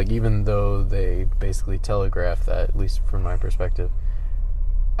 like, even though they basically telegraphed that, at least from my perspective,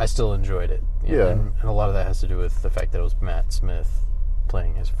 I still enjoyed it. And a lot of that has to do with the fact that it was Matt Smith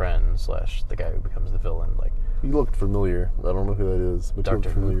playing his friend / the guy who becomes the villain. Like, he looked familiar. I don't know who that is, but he looked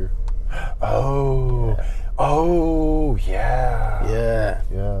familiar. Oh. Yeah. Oh, yeah. Yeah.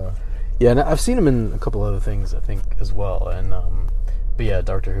 Yeah. Yeah, and I've seen him in a couple other things, I think, as well. And but yeah,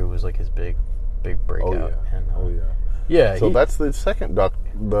 Doctor Who was like his big breakout. Oh yeah. And, yeah. So that's the second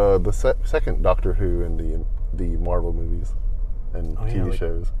second Doctor Who in the Marvel movies and TV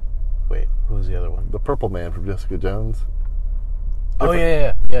shows. Wait, who was the other one? The Purple Man from Jessica Jones. Oh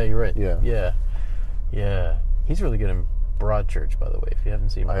yeah, you're right. Yeah. He's really good in Broadchurch, by the way. If you haven't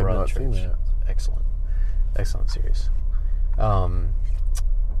seen Broadchurch, I have not seen that. Excellent series.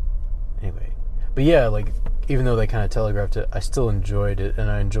 Anyway, but yeah, like, even though they kind of telegraphed it, I still enjoyed it, and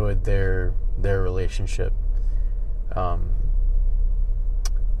I enjoyed their relationship. And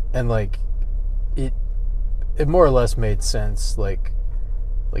like, it more or less made sense. Like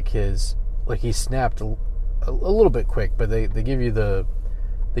he snapped a little bit quick, but they give you the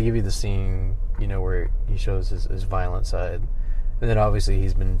scene, where he shows his violent side, and then obviously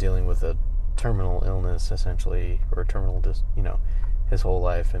he's been dealing with a terminal illness essentially, or a terminal his whole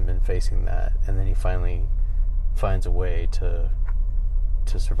life, and been facing that, and then he finally finds a way to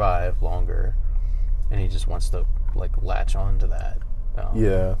survive longer, and he just wants to like latch on to that.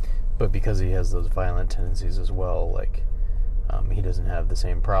 But because he has those violent tendencies as well, like he doesn't have the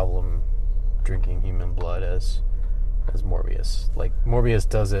same problem drinking human blood as Morbius. Like, Morbius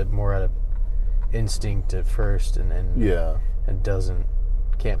does it more out of instinct at first, and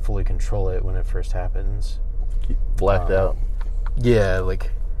can't fully control it when it first happens. Blacked out. Yeah,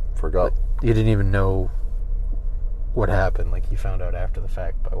 like, forgot. He didn't even know what happened. Like, he found out after the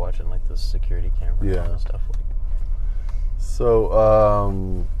fact by watching like the security camera and stuff. Like,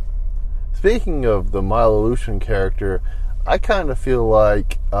 so, speaking of the Milo Lucian character, I kind of feel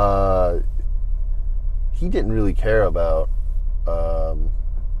like he didn't really care about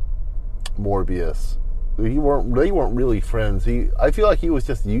Morbius. They weren't really friends. I feel like he was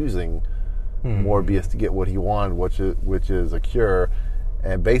just using Morbius to get what he wanted, which is a cure.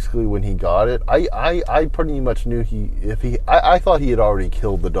 And basically, when he got it, I pretty much knew I thought he had already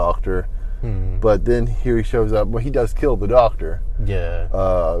killed the doctor. But then here he shows up. Well, he does kill the doctor. Yeah.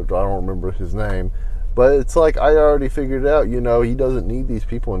 I don't remember his name. But it's like, I already figured it out, he doesn't need these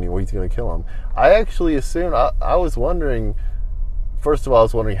people anymore. He's going to kill them. I actually assumed, I was wondering, first of all,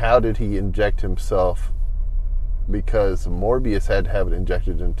 how did he inject himself? Because Morbius had to have it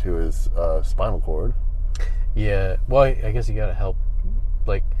injected into his spinal cord. Yeah. Well, I guess he got help.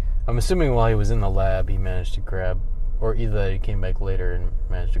 Like, I'm assuming while he was in the lab, he managed to grab, or either that he came back later and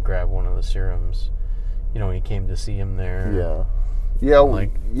managed to grab one of the serums, when he came to see him there. Yeah. Yeah,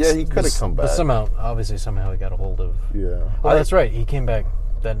 he could have come back. But somehow he got a hold of... Yeah. Oh, that's right. He came back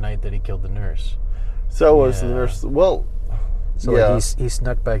that night that he killed the nurse. So was the nurse... Well, so like he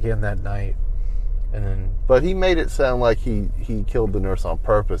snuck back in that night, and then... But he made it sound like he killed the nurse on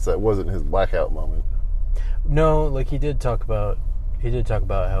purpose. That wasn't his blackout moment. No, like, he did talk about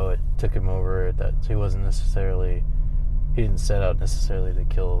how it took him over, that he wasn't necessarily... He didn't set out necessarily to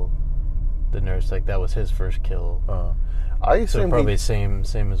kill the nurse. Like, that was his first kill. I assume probably same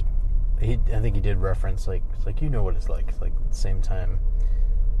as I think he did reference like it's like, what it's like at the same time,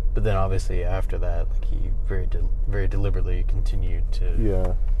 but then obviously after that, like, he very deliberately continued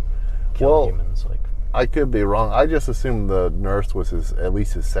to kill humans. Like, I could be wrong. I just assumed the nurse was at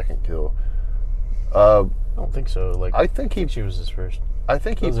least his second kill. I don't think so. Like, I think she was his first. I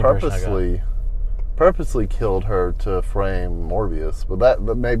think he purposely killed her to frame Morbius, but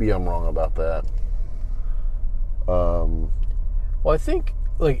maybe I'm wrong about that. Well, I think,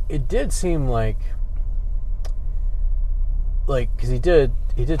 like, it did seem like, because he did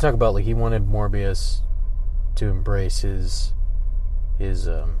talk about, like, he wanted Morbius to embrace his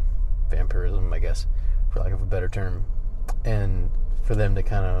vampirism, I guess, for lack of a better term, and for them to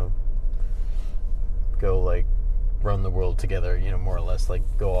kind of go, like, run the world together, more or less, like,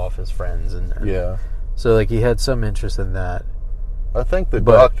 go off as friends and So, like, he had some interest in that. I think the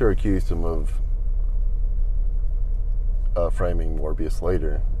But- doctor accused him of framing Morbius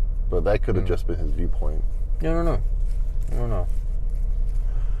later, but that could have just been his viewpoint. I don't know.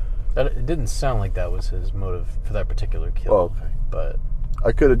 It didn't sound like that was his motive for that particular kill. Oh, okay. But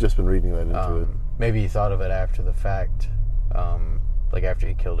I could have just been reading that into it. maybe he thought of it after the fact. Like, after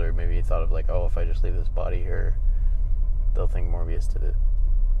he killed her, maybe he thought of, like, oh, if I just leave this body here, they'll think Morbius did it.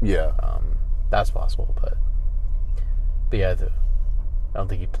 Yeah. That's possible, but yeah, I don't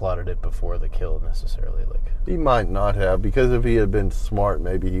think he plotted it before the kill necessarily. Like, He might not have, because if he had been smart,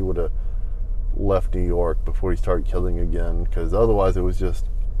 maybe he would have left New York before he started killing again, because otherwise it was just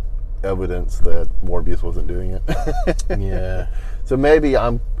evidence that Morbius wasn't doing it. yeah, So maybe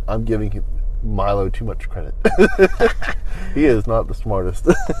I'm giving Milo too much credit. He is not the smartest.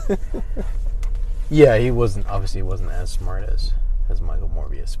 yeah, he wasn't as smart as Michael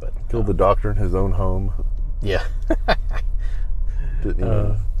Morbius, but Killed the doctor in his own home. yeah. Didn't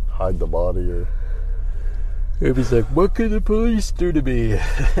even hide the body, or If he's like, what could the police do to me?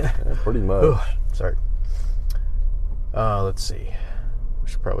 pretty much. Oh, sorry. Let's see. We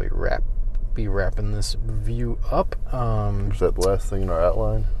should probably be wrapping this review up. Was that the last thing in our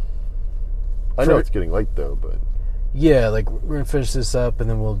outline? I know it's getting late though, but Yeah, like, we're gonna finish this up, and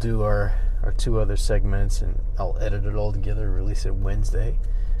then we'll do our two other segments, and I'll edit it all together, release it Wednesday.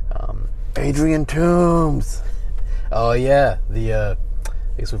 Adrian Toomes. Oh yeah, I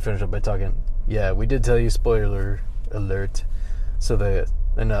guess we finish up by talking. Yeah, we did tell you, spoiler alert. So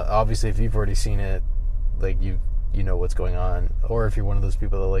obviously, if you've already seen it, like, you know what's going on, or if you're one of those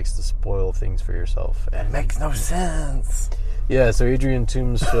people that likes to spoil things for yourself, and Makes no sense. yeah. So Adrian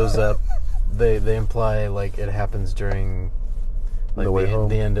Toomes shows up. They imply, like, it happens during, like, No Way Home.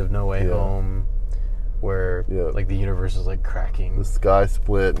 the end of No Way Yeah. Home, where like the universe is, like, cracking. The sky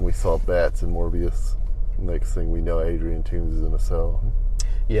split and we saw bats and Morbius. Next thing we know, Adrian Toomes is in a cell.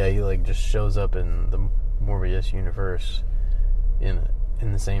 Yeah, he, like, just shows up in the Morbius universe in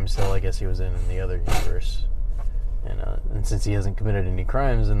the same cell I guess he was in the other universe, and since he hasn't committed any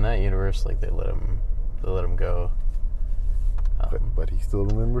crimes in that universe, like, they let him go. But he still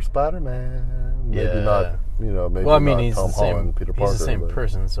remembers Spider-Man. Maybe Yeah. not, maybe Well, I mean, not he's Tom the same. Holland, Peter He's Parker. the same but-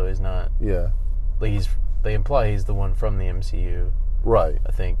 person, so he's not. Yeah, Like, they imply he's the one from the MCU, right.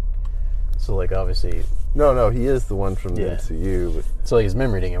 I think. So, like, obviously, No, he is the one from the Yeah. MCU. But so, like, his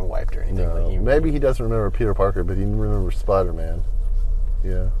memory didn't get wiped or anything. no, Like, maybe he doesn't remember Peter Parker, but he remembers Spider-Man.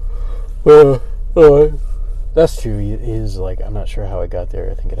 Yeah. That's true. He is, like, I'm not sure how it got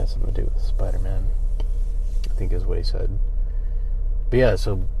there. I think it has something to do with Spider-Man, I think is what he said. But yeah,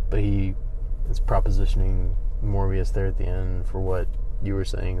 but he is propositioning Morbius there at the end for what you were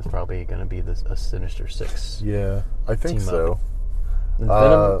saying is probably going to be a Sinister Six. Yeah, I think Team up.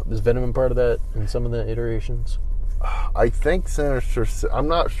 so. Is Venom a part of that in some of the iterations? I think I'm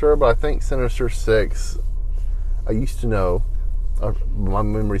not sure, but I think Sinister Six, I used to know, my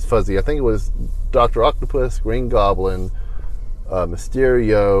memory's fuzzy, I think it was Dr. Octopus, Green Goblin,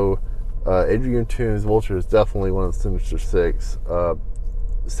 Mysterio, Adrian Toomes, Vulture is definitely one of the Sinister Six.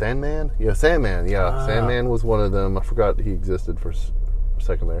 Sandman? Yeah, Sandman, yeah. Sandman was one of them. I forgot he existed for a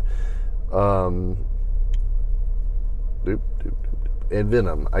second there. And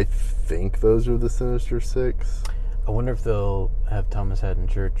Venom. I think those are the Sinister Six. I wonder if they'll have Thomas Haden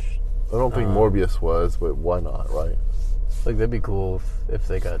Church. I don't think Morbius was, but why not, right? Like, that'd be cool if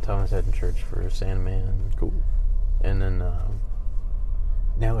they got Thomas Haden Church for Sandman. Cool. And then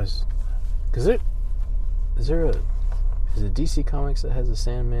is it DC Comics that has a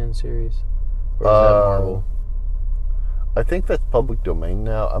Sandman series, or is that Marvel? I think that's public domain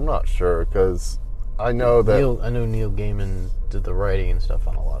now. I'm not sure, because I know that I know Neil Gaiman did the writing and stuff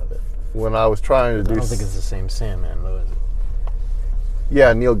on a lot of it. when I was trying to I do... don't think it's the same Sandman, though, is it?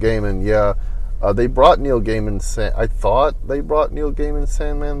 Yeah, Neil Gaiman, yeah. They brought Neil Gaiman... I thought they brought Neil Gaiman's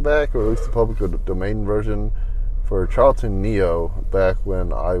Sandman back, or at least the public domain version, for Charlton Neo, back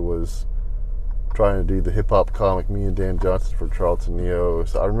when I was trying to do the hip-hop comic, me and Dan Johnson for Charlton Neo.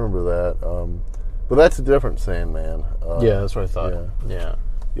 So I remember that. But that's a different Sandman. Yeah, that's what I thought. Yeah. Yeah.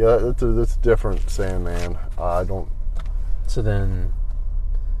 Yeah, that's a different Sandman. I don't... So then,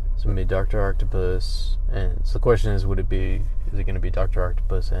 maybe Dr. Octopus, and so the question is it going to be Dr.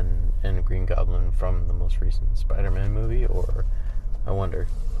 Octopus and Green Goblin from the most recent Spider-Man movie, or I wonder,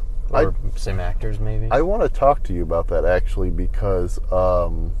 or same actors maybe? I want to talk to you about that, actually, because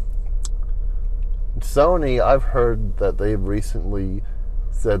Sony, I've heard that they've recently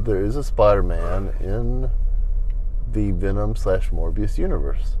said there is a Spider-Man in the Venom/Morbius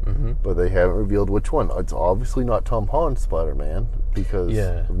universe, but they haven't revealed which one. It's obviously not Tom Holland's Spider-Man because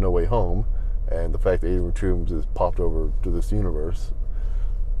of No Way Home, and the fact that Adrian Toomes has popped over to this universe.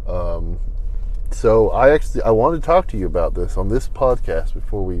 So I wanted to talk to you about this on this podcast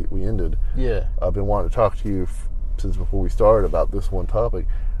before we ended. Yeah. I've been wanting to talk to you since before we started about this one topic.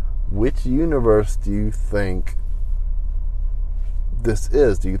 Which universe do you think this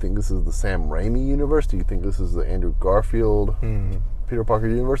is? Do you think this is the Sam Raimi universe? Do you think this is the Andrew Garfield, Peter Parker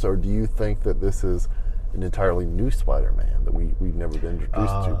universe? Or do you think that this is an entirely new Spider-Man that we've never been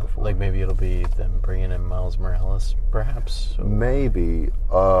introduced to before? Like maybe it'll be them bringing in Miles Morales, perhaps? Or... Maybe.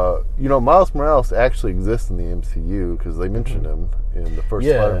 Miles Morales actually exists in the MCU because they mentioned him in the first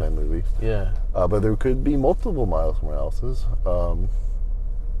Spider-Man movie. Yeah. But there could be multiple Miles Moraleses.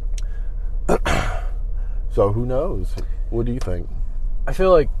 So who knows? What do you think? I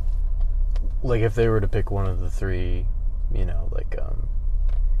feel like if they were to pick one of the three,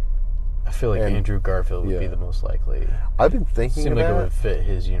 I feel like Andrew Garfield would be the most likely. I've been thinking Seemed about like it would fit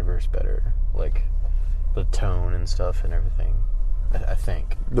his universe better, like the tone and stuff and everything. I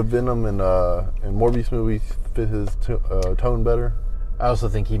think the Venom and Morbius movies fit his tone better. I also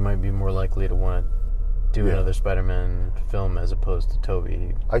think he might be more likely to want to do another Spider-Man film as opposed to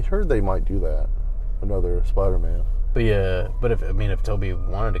Tobey. I heard they might do that, another Spider-Man. But if Tobey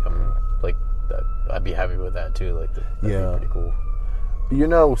wanted to come, like that, I'd be happy with that too. Like that'd be pretty cool.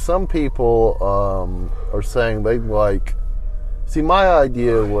 Some people are saying they'd like... See, my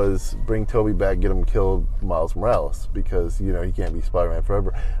idea was bring Tobey back, get him killed Miles Morales, because, he can't be Spider-Man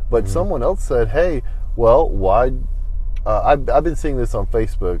forever. But someone else said, hey, well, why... I've been seeing this on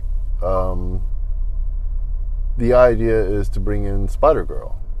Facebook. The idea is to bring in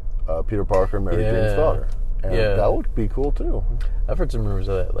Spider-Girl, Peter Parker, Mary Jane's daughter. And that would be cool, too. I've heard some rumors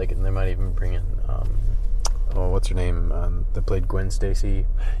of that, and they might even bring in... what's her name? That played Gwen Stacy.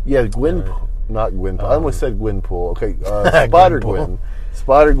 Yeah, not Gwenpool. I almost said Gwenpool. Okay, Spider-Gwen.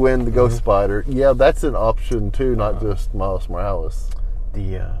 Spider-Gwen, the Ghost Spider. Yeah, that's an option too, not just Miles Morales.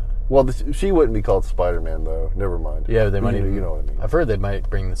 She wouldn't be called Spider-Man though. Never mind. Yeah, they might even. You know what I mean. I've heard they might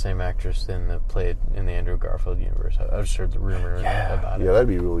bring the same actress in that played in the Andrew Garfield universe. I've just heard the rumor about it. Yeah, that'd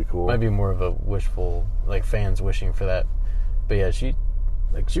be really cool. Might be more of a wishful, fans wishing for that. But yeah, she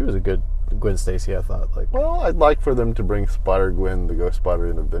was a good Gwen Stacy, I thought. Well, I'd like for them to bring Spider-Gwen, the Ghost Spider,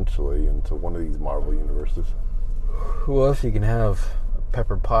 in eventually into one of these Marvel universes. Well, if you can have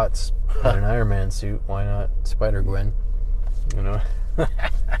Pepper Potts in an Iron Man suit, why not Spider-Gwen?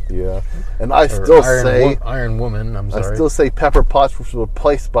 Yeah, and I still say Iron Woman. I'm sorry. I still say Pepper Potts was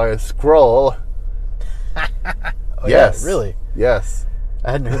replaced by a Skrull. Yes, yeah, really? Yes.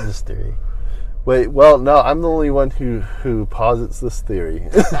 I hadn't heard this theory. Wait, well, no, I'm the only one who posits this theory.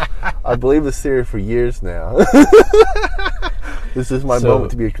 I believe this theory for years now. This is my moment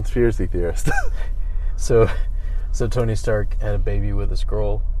to be a conspiracy theorist. So Tony Stark had a baby with a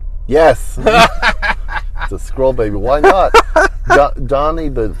Skrull? Yes. It's a Skrull baby. Why not? Donnie,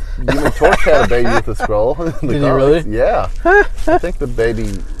 the Human Torch, had a baby with a Skrull. Did he really? Yeah. I think the baby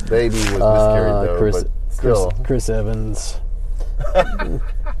was miscarried, though, but still. Chris Evans.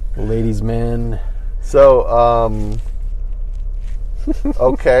 Ladies' man. So,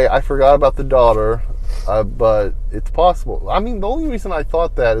 okay, I forgot about the daughter, but it's possible. I mean, the only reason I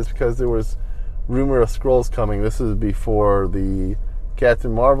thought that is because there was rumor of Skrulls coming. This is before the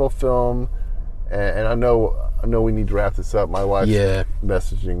Captain Marvel film, and I know we need to wrap this up. My wife's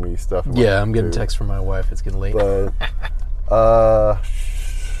messaging me stuff. Yeah, I'm getting texts from my wife. It's getting late. But,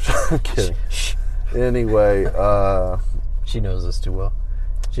 I'm kidding. Anyway, she knows this too well.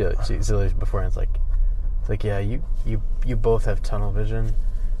 She beforehand, it's like, yeah, you both have tunnel vision.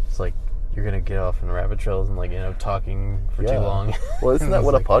 It's like you're gonna get off in the rabbit trails and talking for too long. Well, isn't that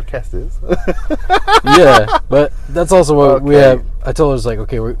what a podcast is? Yeah, but that's also what we have. I told her,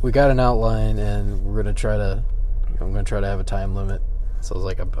 okay, we got an outline and we're gonna try to. I'm gonna try to have a time limit. So I was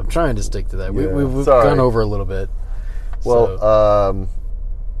like, I'm trying to stick to that. Yeah, We've gone over a little bit. Well,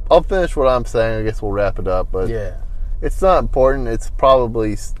 I'll finish what I'm saying. I guess we'll wrap it up. But yeah. It's not important. It's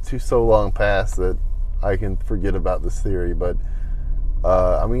probably so long past that I can forget about this theory. But,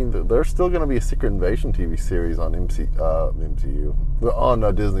 I mean, there's still going to be a Secret Invasion TV series on MCU.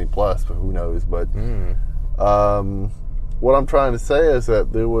 On Disney Plus, but who knows. But what I'm trying to say is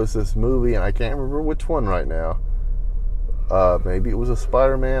that there was this movie, and I can't remember which one right now. Maybe it was a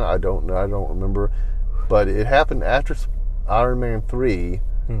Spider-Man. I don't know. I don't remember. But it happened after Iron Man 3.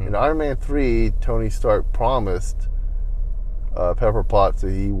 In Iron Man 3, Tony Stark promised Pepper Potts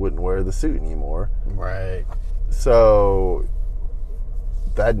that he wouldn't wear the suit anymore. Right. So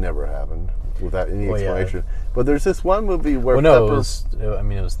that never happened without any explanation. Yeah. But there's this one movie where it was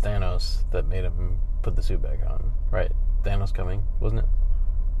Thanos that made him put the suit back on. Right. Thanos coming, wasn't it?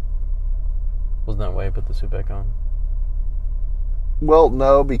 Wasn't that why he put the suit back on? Well,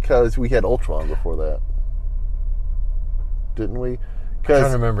 no, because we had Ultron before that, didn't we? I'm trying to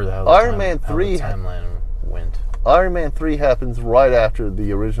remember how the timeline went. Iron Man 3 happens right after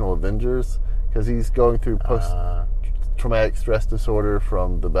the original Avengers, because he's going through post-traumatic stress disorder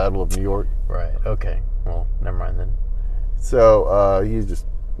from the Battle of New York. Right, okay. Well, never mind then. So he just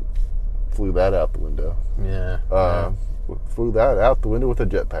flew that out the window. Yeah. Flew that out the window with a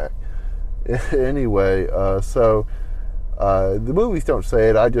jetpack. Anyway, so the movies don't say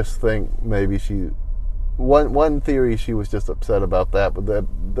it. I just think maybe one theory, she was just upset about that. But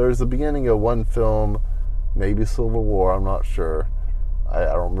there's the beginning of one film, maybe Civil War, I'm not sure. I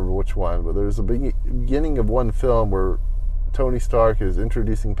don't remember which one, but there's a beginning of one film where Tony Stark is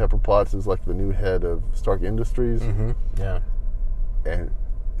introducing Pepper Potts as like the new head of Stark Industries. Mm-hmm. Yeah. And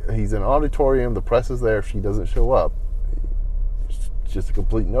he's in an auditorium, the press is there, she doesn't show up. It's just a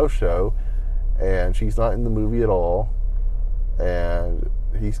complete no-show, and she's not in the movie at all. And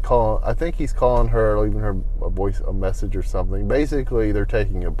I think he's calling her, leaving her a message or something. Basically, they're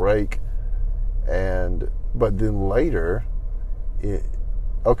taking a break, but then later,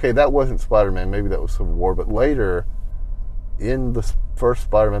 that wasn't Spider-Man, maybe that was Civil War, but later, in the first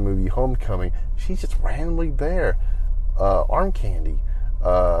Spider-Man movie, Homecoming, she's just randomly there. Arm candy.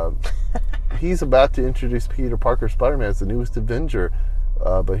 He's about to introduce Peter Parker Spider-Man as the newest Avenger,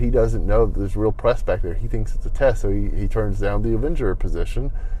 but he doesn't know that there's real press back there. He thinks it's a test, so he turns down the Avenger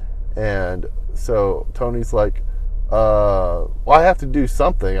position. And so Tony's like, well, I have to do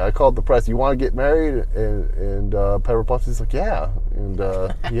something. I called the press. You want to get married? And Pepper Potts is like, yeah. And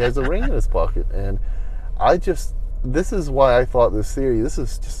he has a ring in his pocket. And this is why I thought this theory, this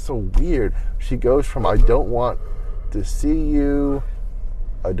is just so weird. She goes from, I don't want to see you,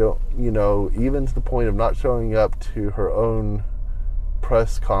 I don't, even to the point of not showing up to her own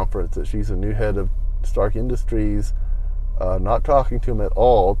press conference that she's a new head of Stark Industries, not talking to him at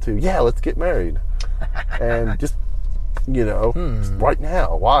all, to, yeah, let's get married. And just, right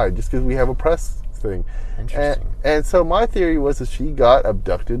now. Why? Just because we have a press thing. Interesting. And so my theory was that she got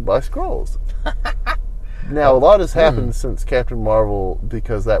abducted by Skrulls. Now, a lot has happened since Captain Marvel,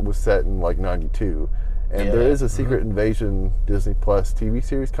 because that was set in, 92. And there is a Secret Invasion Disney Plus TV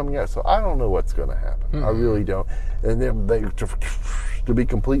series coming out, so I don't know what's going to happen. I really don't. And then to be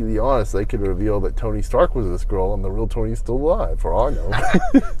completely honest, they could reveal that Tony Stark was a Skrull and the real Tony's still alive, for all I know.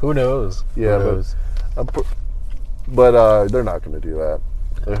 Who knows? Yeah, Who knows? But they're not going to do that.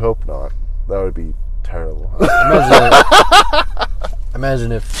 I hope not. That would be terrible.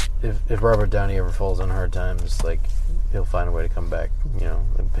 Imagine if Robert Downey ever falls on hard times, he'll find a way to come back,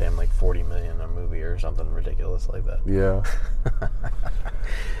 and pay him $40 million a movie or something ridiculous like that. Yeah.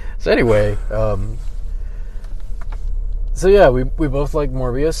 So anyway, we both like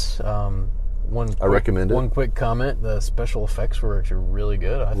Morbius. I recommend it. One quick comment: the special effects were actually really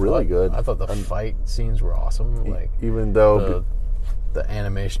good. I thought the fight scenes were awesome. Even though the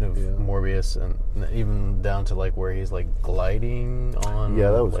animation of Morbius, and even down to where he's gliding on.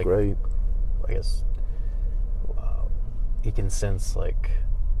 Yeah, that was great. I guess he can sense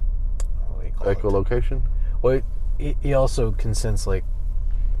echolocation. Well, he also can sense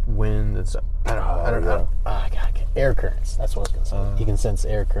wind. It's I don't know. Air currents. That's what I was gonna say. He can sense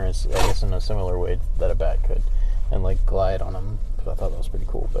air currents, I guess, in a similar way that a bat could, and glide on them. I thought that was pretty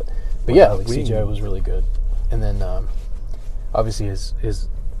cool. But yeah, CGI was really good. And then obviously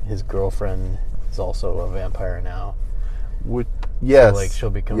his girlfriend is also a vampire now. Yes. So she'll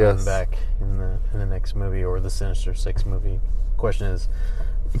be coming back in the next movie, or the Sinister Six movie. Question is,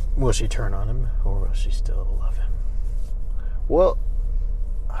 will she turn on him, or will she still love him? Well,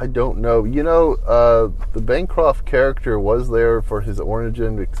 I don't know. The Bancroft character was there for his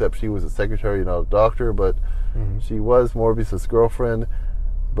origin, except she was a secretary, not a doctor, but she was Morbius' girlfriend.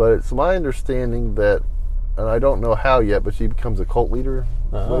 But it's my understanding that, and I don't know how yet, but she becomes a cult leader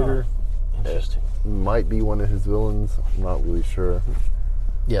later. Interesting. Might be one of his villains. I'm not really sure.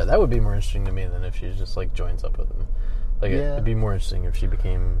 Yeah, that would be more interesting to me than if she just joins up with him. It'd be more interesting if she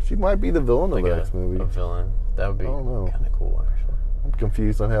became. She might be the villain of the next movie. A villain. That would be kind of cool, actually. I'm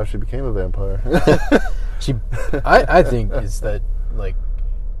confused on how she became a vampire. I think is that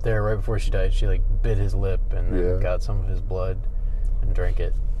there right before she died, she bit his lip and then got some of his blood and drank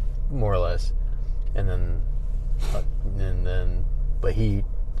it, more or less, and then but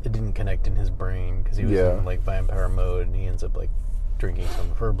it didn't connect in his brain because he was in vampire mode, and he ends up drinking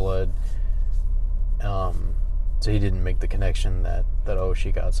some of her blood. So he didn't make the connection that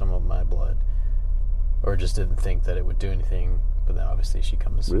she got some of my blood, or just didn't think that it would do anything. But then obviously she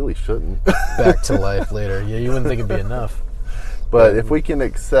comes really shouldn't back to life later. Yeah, you wouldn't think it'd be enough. But if we can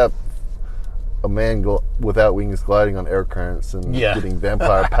accept a man without wings gliding on air currents and getting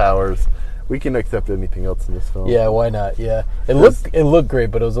vampire powers. We can accept anything else in this film. Yeah, why not? Yeah, it looked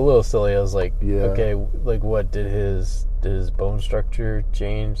great, but it was a little silly. I was like, okay, like what did his bone structure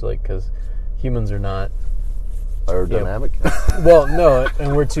change? Like, because humans are not aerodynamic. Well, no,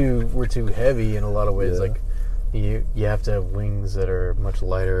 and we're too heavy in a lot of ways. Like, you have to have wings that are much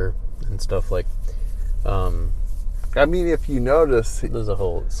lighter and stuff. Like, I mean, if you notice, there's a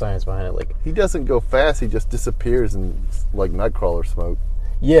whole science behind it. Like, he doesn't go fast; he just disappears in like Nightcrawler smoke.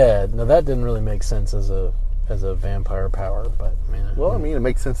 Yeah, no, that didn't really make sense as a vampire power, but man. Well, I mean, it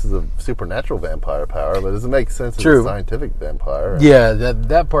makes sense as a supernatural vampire power, but it doesn't make sense as a scientific vampire. Yeah,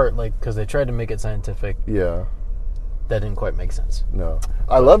 that part, like, because they tried to make it scientific. Yeah, that didn't quite make sense. No,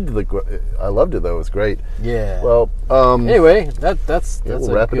 I loved it though. It was great. Yeah. Well, anyway, that's we'll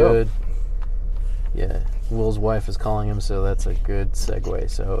a wrap good. It up. Yeah, Will's wife is calling him, so that's a good segue.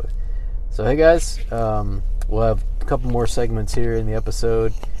 So hey guys, we'll have a couple more segments here in the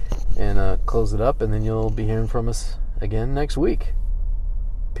episode and close it up, and then you'll be hearing from us again next week.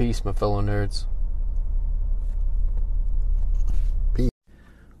 Peace, my fellow nerds. Peace.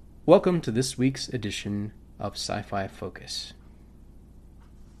 Welcome to this week's edition of Sci-Fi Focus.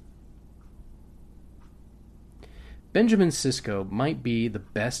 Benjamin Sisko might be the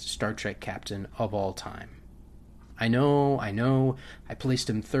best Star Trek captain of all time. I know, I placed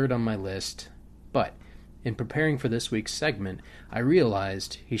him third on my list, but in preparing for this week's segment, I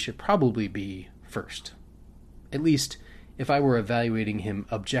realized he should probably be first. At least, if I were evaluating him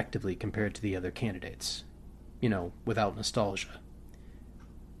objectively compared to the other candidates. You know, without nostalgia.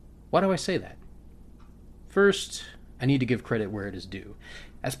 Why do I say that? First, I need to give credit where it is due.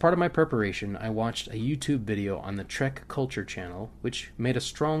 As part of my preparation, I watched a YouTube video on the Trek Culture channel, which made a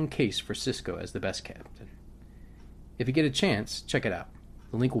strong case for Sisko as the best captain. If you get a chance, check it out.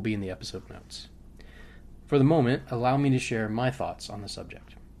 The link will be in the episode notes. For the moment, allow me to share my thoughts on the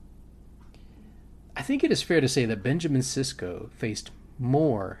subject. I think it is fair to say that Benjamin Sisko faced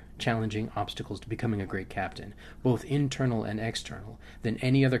more challenging obstacles to becoming a great captain, both internal and external, than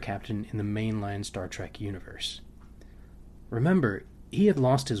any other captain in the mainline Star Trek universe. Remember, he had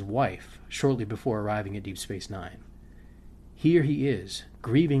lost his wife shortly before arriving at Deep Space Nine. Here he is,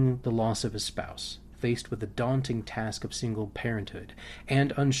 grieving the loss of his spouse, faced with the daunting task of single parenthood,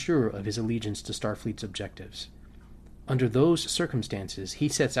 and unsure of his allegiance to Starfleet's objectives. Under those circumstances, he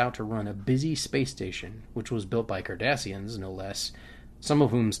sets out to run a busy space station, which was built by Cardassians, no less, some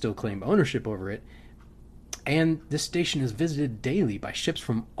of whom still claim ownership over it, and this station is visited daily by ships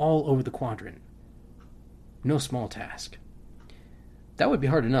from all over the quadrant. No small task. That would be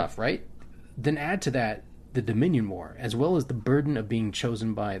hard enough, right? Then add to that the Dominion War, as well as the burden of being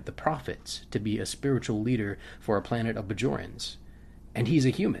chosen by the Prophets to be a spiritual leader for a planet of Bajorans. And he's a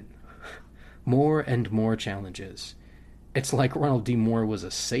human. More and more challenges. It's like Ronald D. Moore was a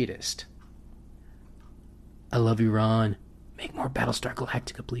sadist. I love you, Ron. Make more Battlestar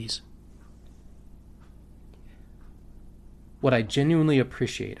Galactica, please. What I genuinely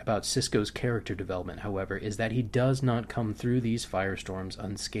appreciate about Sisko's character development, however, is that he does not come through these firestorms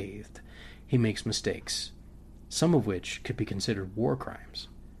unscathed. He makes mistakes, some of which could be considered war crimes.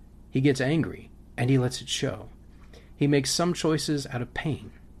 He gets angry, and he lets it show. He makes some choices out of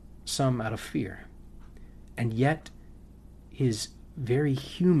pain, some out of fear. And yet, his very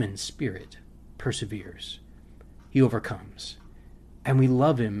human spirit perseveres. He overcomes. And we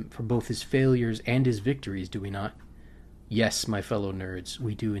love him for both his failures and his victories, do we not? Yes, my fellow nerds,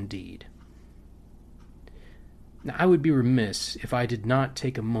 we do indeed. Now, I would be remiss if I did not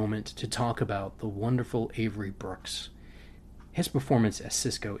take a moment to talk about the wonderful Avery Brooks. His performance as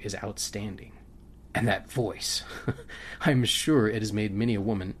Sisko is outstanding. And that voice. I'm sure it has made many a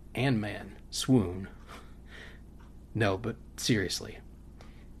woman and man swoon. No, but seriously.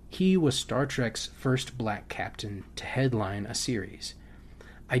 He was Star Trek's first black captain to headline a series.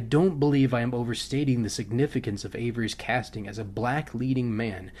 I don't believe I am overstating the significance of Avery's casting as a black leading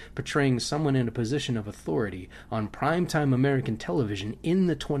man portraying someone in a position of authority on primetime American television in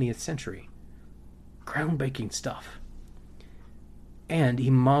the 20th century. Groundbreaking stuff. And he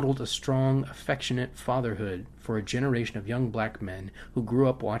modeled a strong, affectionate fatherhood for a generation of young black men who grew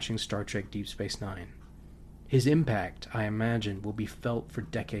up watching Star Trek Deep Space Nine. His impact, I imagine, will be felt for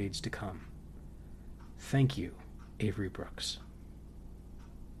decades to come. Thank you, Avery Brooks.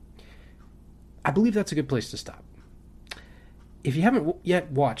 I believe that's a good place to stop. If you haven't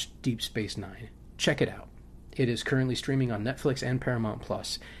yet watched Deep Space Nine, check it out. It is currently streaming on Netflix and Paramount+.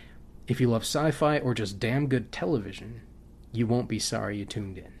 If you love sci-fi or just damn good television, you won't be sorry you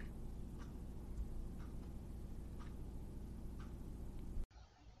tuned in.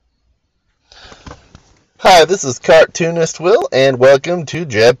 Hi, this is Cartoonist Will, and welcome to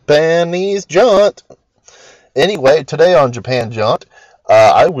Japanese Jaunt. Anyway, today on Japan Jaunt,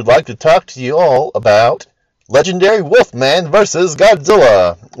 I would like to talk to you all about Legendary Wolfman vs.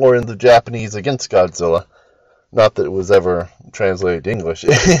 Godzilla, or in the Japanese, Against Godzilla. Not that it was ever translated to English.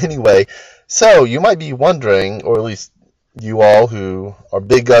 Anyway, so you might be wondering, or at least you all who are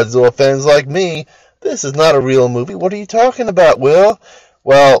big Godzilla fans like me, this is not a real movie. What are you talking about, Will?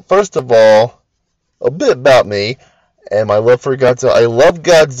 Well, first of all, a bit about me and my love for Godzilla. I love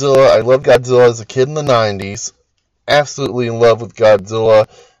Godzilla. I loved Godzilla as a kid in the 90s. Absolutely in love with Godzilla.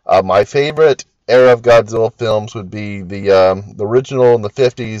 My favorite era of Godzilla films would be the original in the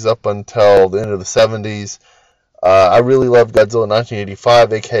 50s up until the end of the 70s. I really loved Godzilla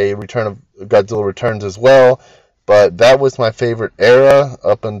 1985, aka Godzilla Returns as well. But that was my favorite era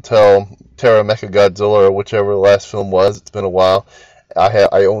up until Terra Mechagodzilla, or whichever the last film was. It's been a while.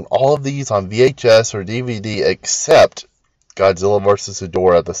 I own all of these on VHS or DVD except Godzilla vs.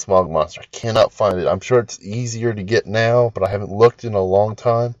 Ghidorah, the Smog Monster. I cannot find it. I'm sure it's easier to get now, but I haven't looked in a long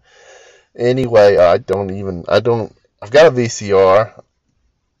time. Anyway, I've got a VCR.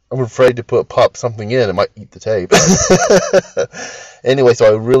 I'm afraid to pop something in. It might eat the tape. Anyway, so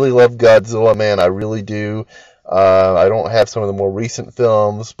I really love Godzilla, man. I really do. I don't have some of the more recent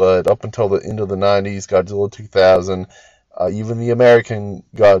films, but up until the end of the 90s, Godzilla 2000, even the American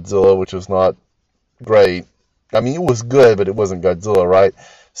Godzilla, which was not great. I mean, it was good, but it wasn't Godzilla, right?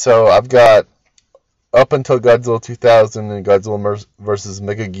 So I've got up until Godzilla 2000 and Godzilla vs.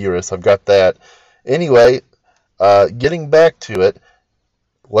 Megaguirus. I've got that. Anyway, getting back to it,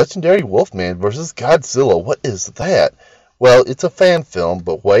 Legendary Wolfman vs. Godzilla. What is that? Well, it's a fan film,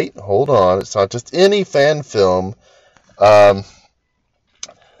 but wait, hold on. It's not just any fan film.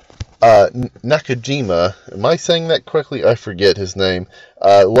 Nakajima, am I saying that correctly? I forget his name.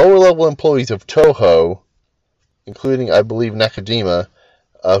 Lower level employees of Toho, including, I believe, Nakajima,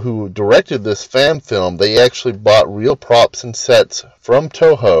 who directed this fan film, they actually bought real props and sets from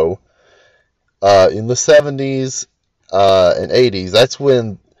Toho in the 70s and 80s. That's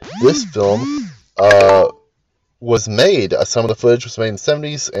when this film was made. Some of the footage was made in the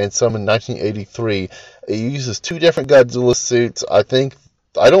 70s and some in 1983. It uses two different Godzilla suits. I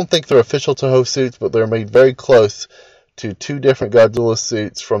don't think they're official Toho suits, but they're made very close to two different Godzilla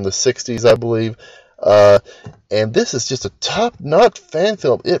suits from the 60s, I believe. And this is just a top-notch fan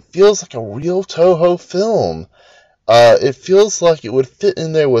film. It feels like a real Toho film. It feels like it would fit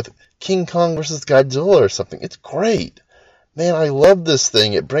in there with King Kong vs. Godzilla or something. It's great. Man, I love this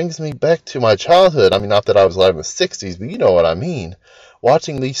thing. It brings me back to my childhood. I mean, not that I was alive in the 60s, but you know what I mean.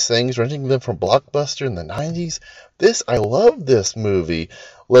 Watching these things, renting them from Blockbuster in the 90s. I love this movie,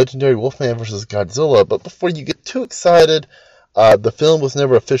 Legendary Wolfman vs. Godzilla. But before you get too excited, the film was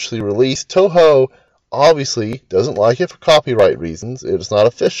never officially released. Toho obviously doesn't like it for copyright reasons. It is not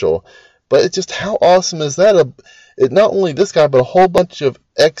official. But it's just, how awesome is that? Not only this guy, but a whole bunch of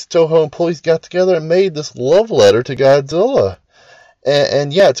ex-Toho employees got together and made this love letter to Godzilla.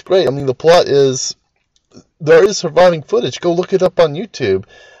 And yeah, it's great. I mean, the plot is, there is surviving footage. Go look it up on YouTube.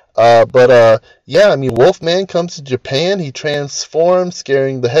 Yeah, I mean, Wolfman comes to Japan. He transforms,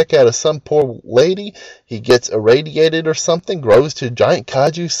 scaring the heck out of some poor lady. He gets irradiated or something, grows to giant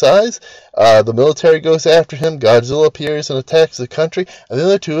kaiju size. The military goes after him. Godzilla appears and attacks the country. And then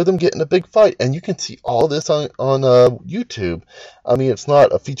the two of them get in a big fight. And you can see all this on YouTube. I mean, it's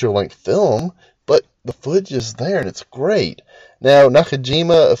not a feature-length film, but the footage is there, and it's great. Now,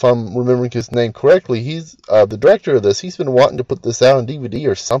 Nakajima, if I'm remembering his name correctly, he's the director of this. He's been wanting to put this out on DVD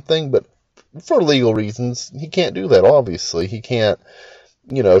or something, but for legal reasons, he can't do that, obviously. He can't,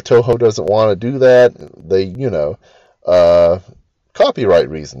 Toho doesn't want to do that. They, copyright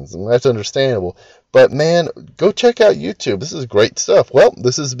reasons, and that's understandable. But, man, go check out YouTube. This is great stuff. Well,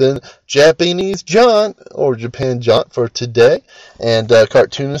 this has been Japanese Jaunt, or Japan Jaunt for today. And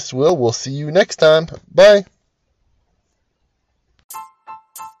Cartoonist Will, we'll see you next time. Bye.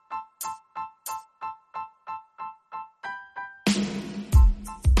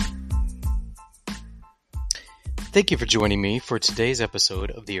 Thank you for joining me for today's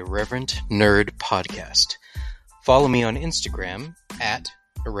episode of the Irreverent Nerd Podcast. Follow me on Instagram at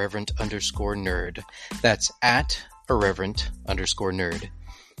irreverent_nerd. That's at irreverent_nerd.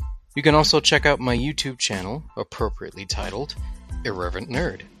 You can also check out my YouTube channel, appropriately titled Irreverent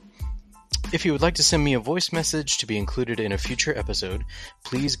Nerd. If you would like to send me a voice message to be included in a future episode,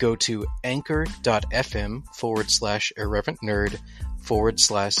 please go to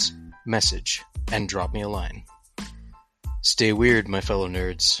anchor.fm/irreverentnerd/message and drop me a line. Stay weird, my fellow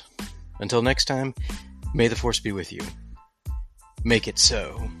nerds. Until next time, may the Force be with you. Make it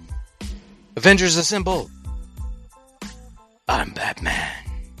so. Avengers assemble! I'm Batman.